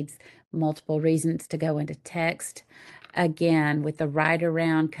reads, multiple reasons to go into text. Again, with the write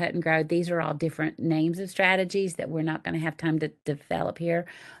around, cut and grow, these are all different names of strategies that we're not going to have time to develop here.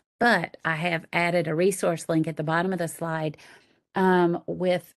 But I have added a resource link at the bottom of the slide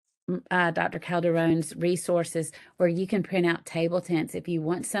with Dr. Calderon's resources where you can print out table tents if you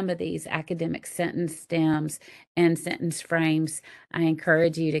want some of these academic sentence stems and sentence frames. I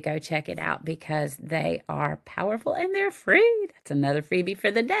encourage you to go check it out because they are powerful and they're free. That's another freebie for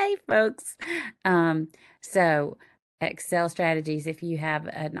the day, folks. So Excel strategies, if you have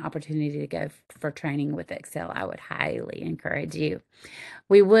an opportunity to go for training with Excel, I would highly encourage you.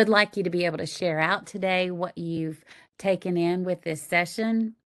 We would like you to be able to share out today what you've taken in with this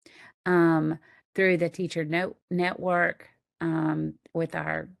session through the Teacher Network with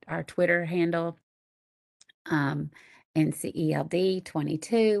our Twitter handle, NCELD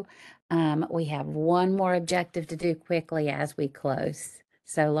 22. We have one more objective to do quickly as we close.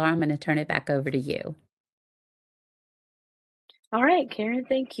 So Laura, I'm going to turn it back over to you. All right, Karen,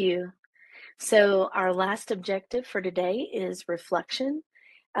 thank you. So our last objective for today is reflection,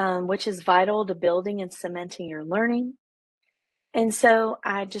 which is vital to building and cementing your learning. And so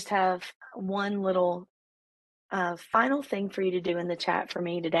I just have one little final thing for you to do in the chat for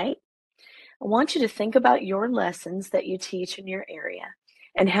me today. I want you to think about your lessons that you teach in your area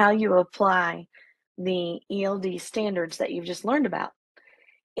and how you apply the ELD standards that you've just learned about.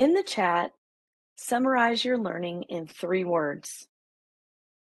 In the chat, summarize your learning in 3 words.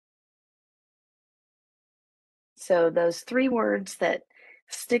 So those 3 words that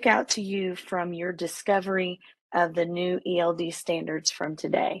stick out to you from your discovery of the new ELD standards from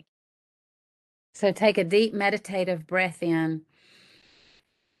today. So take a deep meditative breath in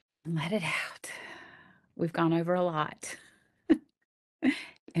and let it out. We've gone over a lot.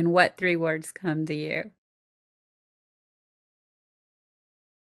 And what 3 words come to you?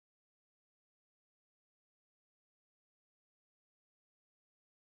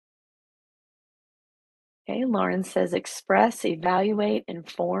 Okay, Lauren says express, evaluate,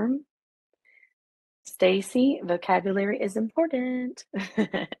 inform. Stacy, vocabulary is important.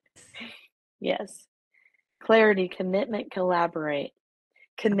 Yes. Clarity, commitment, collaborate.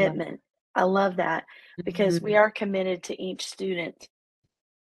 Commitment. I love that because we are committed to each student.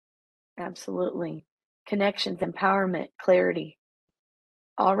 Absolutely. Connections, empowerment, clarity.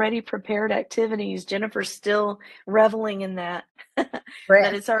 Already prepared activities. Jennifer's still reveling in that, that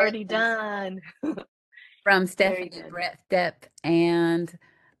it's already done. From Very Stephanie, good. breadth, depth, and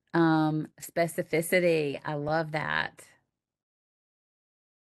specificity. I love that.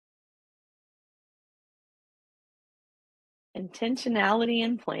 Intentionality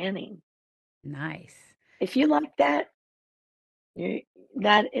and planning. Nice. If you like that, you,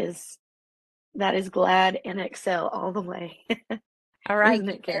 that is glad and Excel all the way. All right, Isn't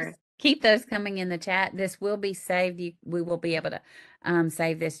it, Karen? keep those coming in the chat. This will be saved. We will be able to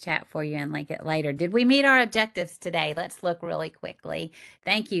save this chat for you and link it later. Did we meet our objectives today? Let's look really quickly.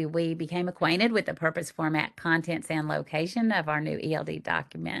 Thank you. We became acquainted with the purpose, format, contents, and location of our new ELD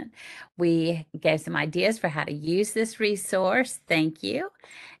document. We gave some ideas for how to use this resource. Thank you.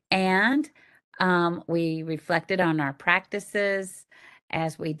 And we reflected on our practices.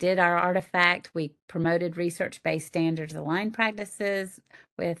 As we did our artifact, we promoted research-based standards aligned practices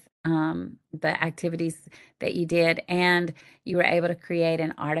with the activities that you did, and you were able to create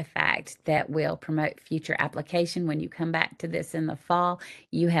an artifact that will promote future application. When you come back to this in the fall,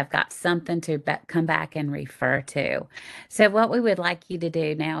 you have got something to come back and refer to. So what we would like you to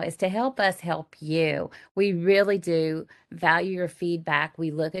do now is to help us help you. We really do value your feedback.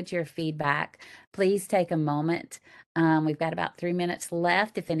 We look at your feedback. Please take a moment. We've got about 3 minutes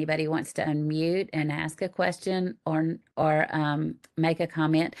left. If anybody wants to unmute and ask a question or make a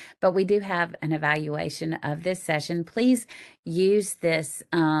comment, but we do have an evaluation of this session. Please use this.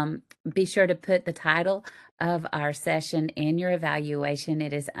 Be sure to put the title of our session in your evaluation.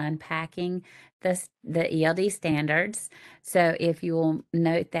 It is Unpacking the ELD Standards. So if you will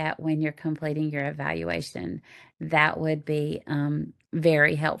note that when you're completing your evaluation, that would be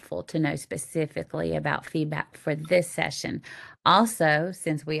very helpful to know specifically about feedback for this session. Also,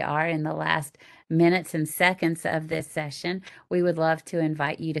 since we are in the last minutes and seconds of this session, we would love to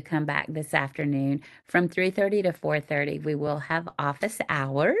invite you to come back this afternoon from 3:30 to 4:30. We will have office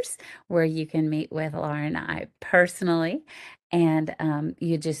hours where you can meet with Laura and I personally, and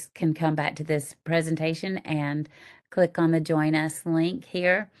you just can come back to this presentation and click on the Join Us link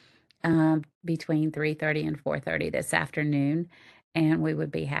here between 3:30 and 4:30 this afternoon, and we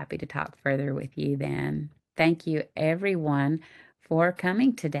would be happy to talk further with you then. Thank you, everyone, for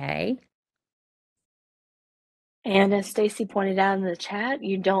coming today. And as Stacy pointed out in the chat,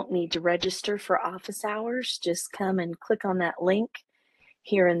 you don't need to register for office hours. Just come and click on that link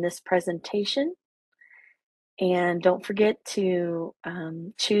here in this presentation. And don't forget to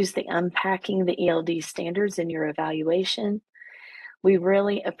choose the Unpacking the ELD Standards in your evaluation. We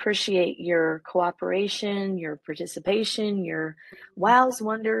really appreciate your cooperation, your participation, your wows,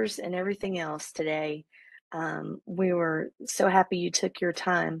 wonders, and everything else today. We were so happy you took your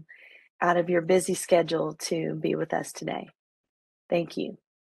time out of your busy schedule to be with us today. Thank you.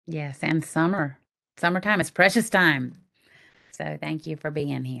 Yes, and summertime is precious time. So thank you for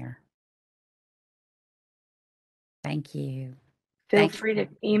being here. Thank you. Feel free to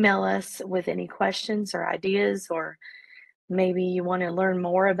email us with any questions or ideas, or maybe you want to learn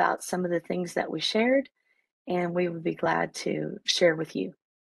more about some of the things that we shared, and we would be glad to share with you.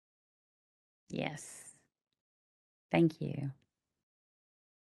 Yes. Thank you.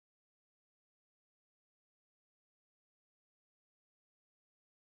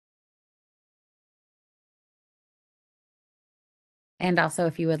 And also,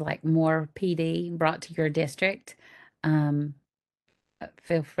 if you would like more PD brought to your district,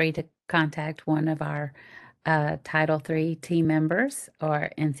 feel free to contact one of our Title III team members or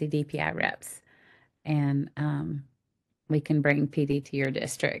NCDPI reps, and we can bring PD to your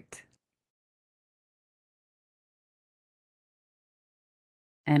district.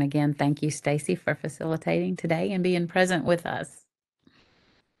 And again, thank you, Stacy, for facilitating today and being present with us.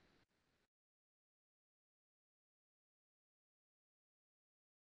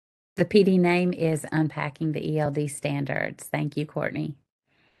 The PD name is Unpacking the ELD Standards. Thank you, Courtney.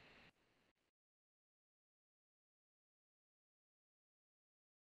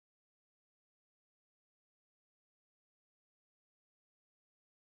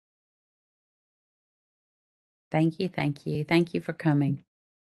 Thank you, thank you. Thank you for coming.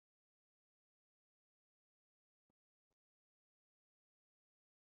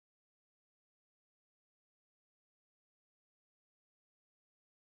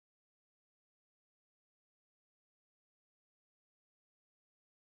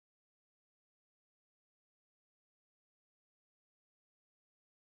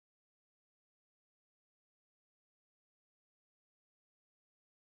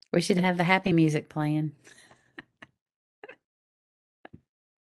 We should have the happy music playing.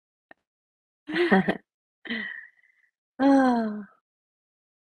 Oh,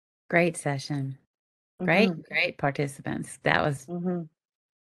 Great session. Great, great participants. That was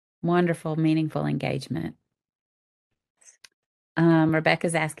wonderful, meaningful engagement.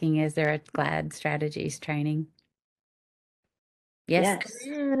 Rebecca's asking, is there a GLAD strategies training? Yes, yes.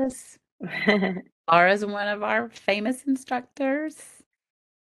 there is. Laura's one of our famous instructors.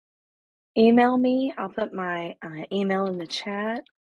 Email me. I'll put my email in the chat.